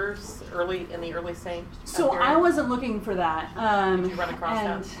holders in the early saint? So I wasn't looking for that. Did you run across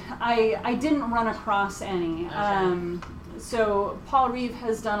and that? I didn't run across any. Okay. So Paul Reeve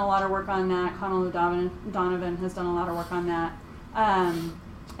has done a lot of work on that. Connell Donovan has done a lot of work on that.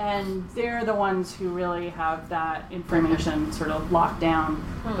 And they're the ones who really have that information sort of locked down.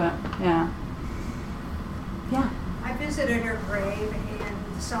 But yeah. I visited her grave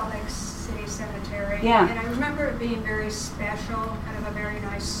in Salt Lake City Cemetery. Yeah. And I remember it being very special, kind of a very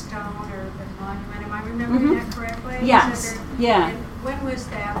nice stone or the monument. Am I remembering that correctly? Yes. Yeah. And when was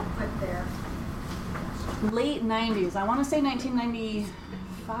that put there? Late 90s. I want to say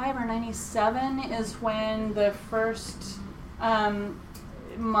 1995 or 97 is when the first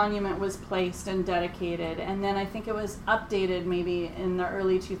monument was placed and dedicated. And then I think it was updated maybe in the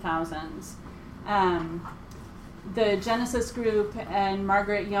early 2000s. The Genesis group and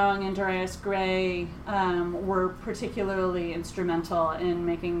Margaret Young and Darius Gray were particularly instrumental in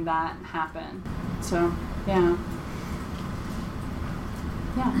making that happen. So, yeah.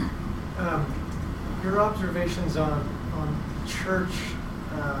 Your observations on church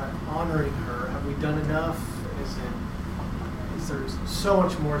honoring her, have we done enough? Is there so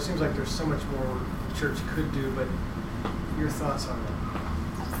much more? It seems like there's so much more the church could do, but your thoughts on that?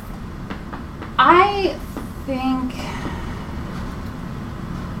 I think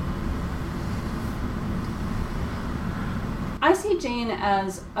I see Jane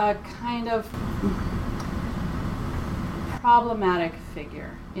as a kind of problematic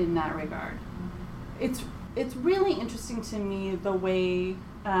figure in that regard. It's really interesting to me the way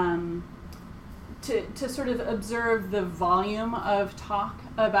to sort of observe the volume of talk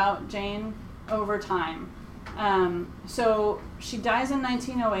about Jane over time. So she dies in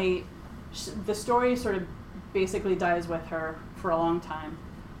 1908. The story sort of basically dies with her for a long time.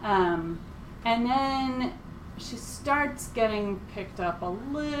 And then she starts getting picked up a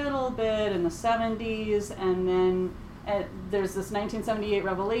little bit in the 70s, and then there's this 1978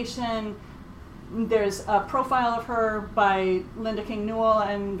 revelation. There's a profile of her by Linda King Newell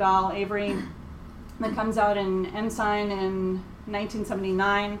and Val Avery that comes out in Ensign in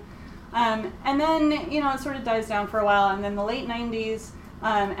 1979. And then, it sort of dies down for a while, and then the late 90s,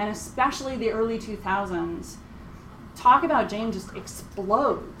 and especially the early 2000s, talk about Jane just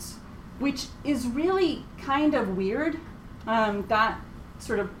explodes, which is really kind of weird, that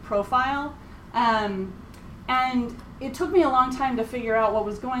sort of profile. And it took me a long time to figure out what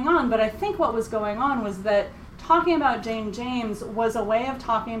was going on, but I think what was going on was that talking about Jane James was a way of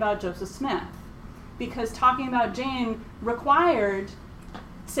talking about Joseph Smith, because talking about Jane required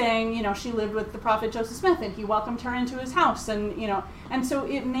saying, she lived with the prophet Joseph Smith and he welcomed her into his house, and so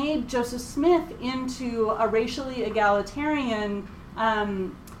it made Joseph Smith into a racially egalitarian,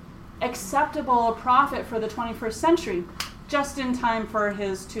 acceptable prophet for the 21st century, just in time for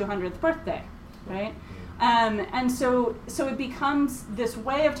his 200th birthday, right? And so it becomes this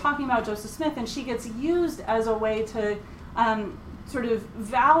way of talking about Joseph Smith, and she gets used as a way to sort of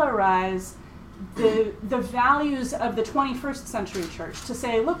valorize the values of the 21st century church, to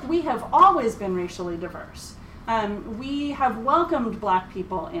say, look, we have always been racially diverse. We have welcomed black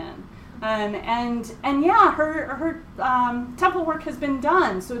people in. And yeah, her temple work has been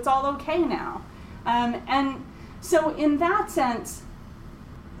done, so it's all okay now. And so in that sense,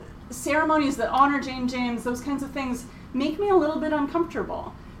 ceremonies that honor Jane James, those kinds of things, make me a little bit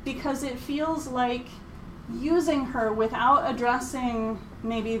uncomfortable, because it feels like using her without addressing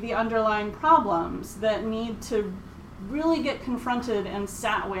maybe the underlying problems that need to really get confronted and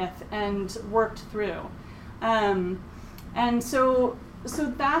sat with and worked through. And so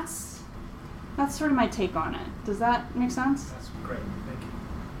that's sort of my take on it. Does that make sense? That's great. Thank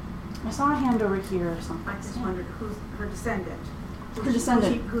you. I saw a hand over here or something. I just wondered who's her descendant. Her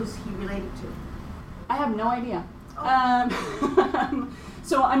descendant. Who's he related to? I have no idea.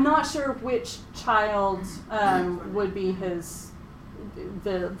 So I'm not sure which child would be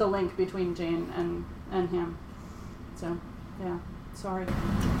the link between Jane and him. So, yeah, sorry.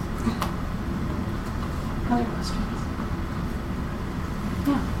 Other questions?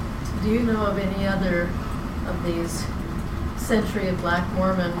 Yeah. Do you know of any other of these Century of Black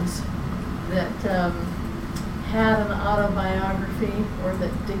Mormons that had an autobiography or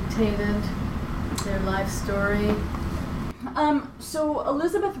that dictated their life story? So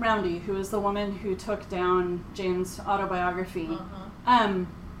Elizabeth Roundy, who is the woman who took down Jane's autobiography,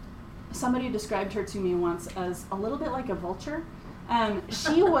 somebody described her to me once as a little bit like a vulture.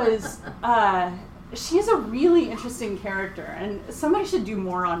 She was, she's a really interesting character, and somebody should do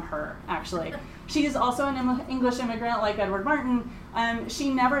more on her, actually. She is also an English immigrant like Edward Martin. She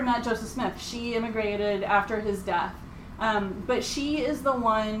never met Joseph Smith. She immigrated after his death. But she is the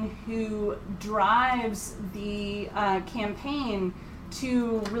one who drives the campaign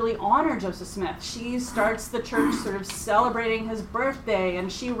to really honor Joseph Smith. She starts the church sort of celebrating his birthday,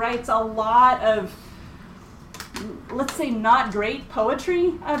 and she writes a lot of, let's say, not great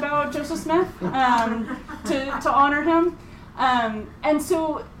poetry about Joseph Smith to honor him. And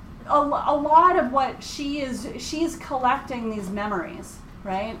so a lot of what she's collecting these memories,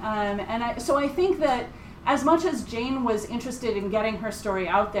 right? So I think that as much as Jane was interested in getting her story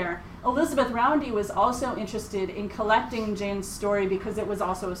out there, Elizabeth Roundy was also interested in collecting Jane's story because it was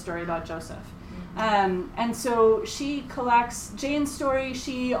also a story about Joseph. And so she collects Jane's story.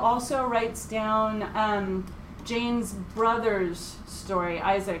 She also writes down Jane's brother's story,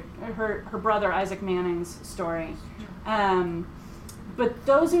 Isaac, her brother Isaac Manning's story. But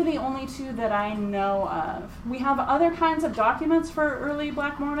those are the only two that I know of. We have other kinds of documents for early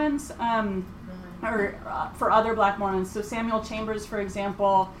Black Mormons, or for other Black Mormons. So Samuel Chambers, for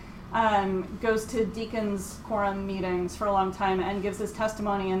example, goes to deacons' quorum meetings for a long time and gives his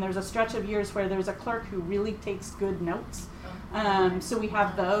testimony, and there's a stretch of years where there's a clerk who really takes good notes. So we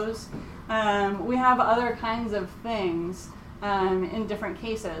have those. We have other kinds of things in different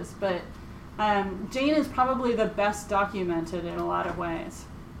cases, but Jane is probably the best documented in a lot of ways.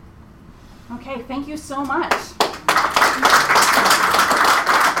 Okay, thank you so much.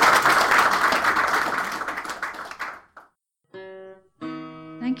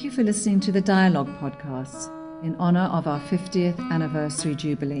 Thank you for listening to the Dialogue podcast in honor of our 50th anniversary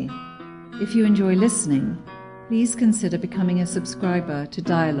jubilee. If you enjoy listening, please consider becoming a subscriber to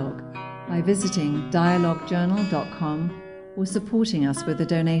Dialogue by visiting dialoguejournal.com or supporting us with a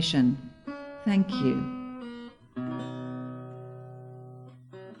donation. Thank you.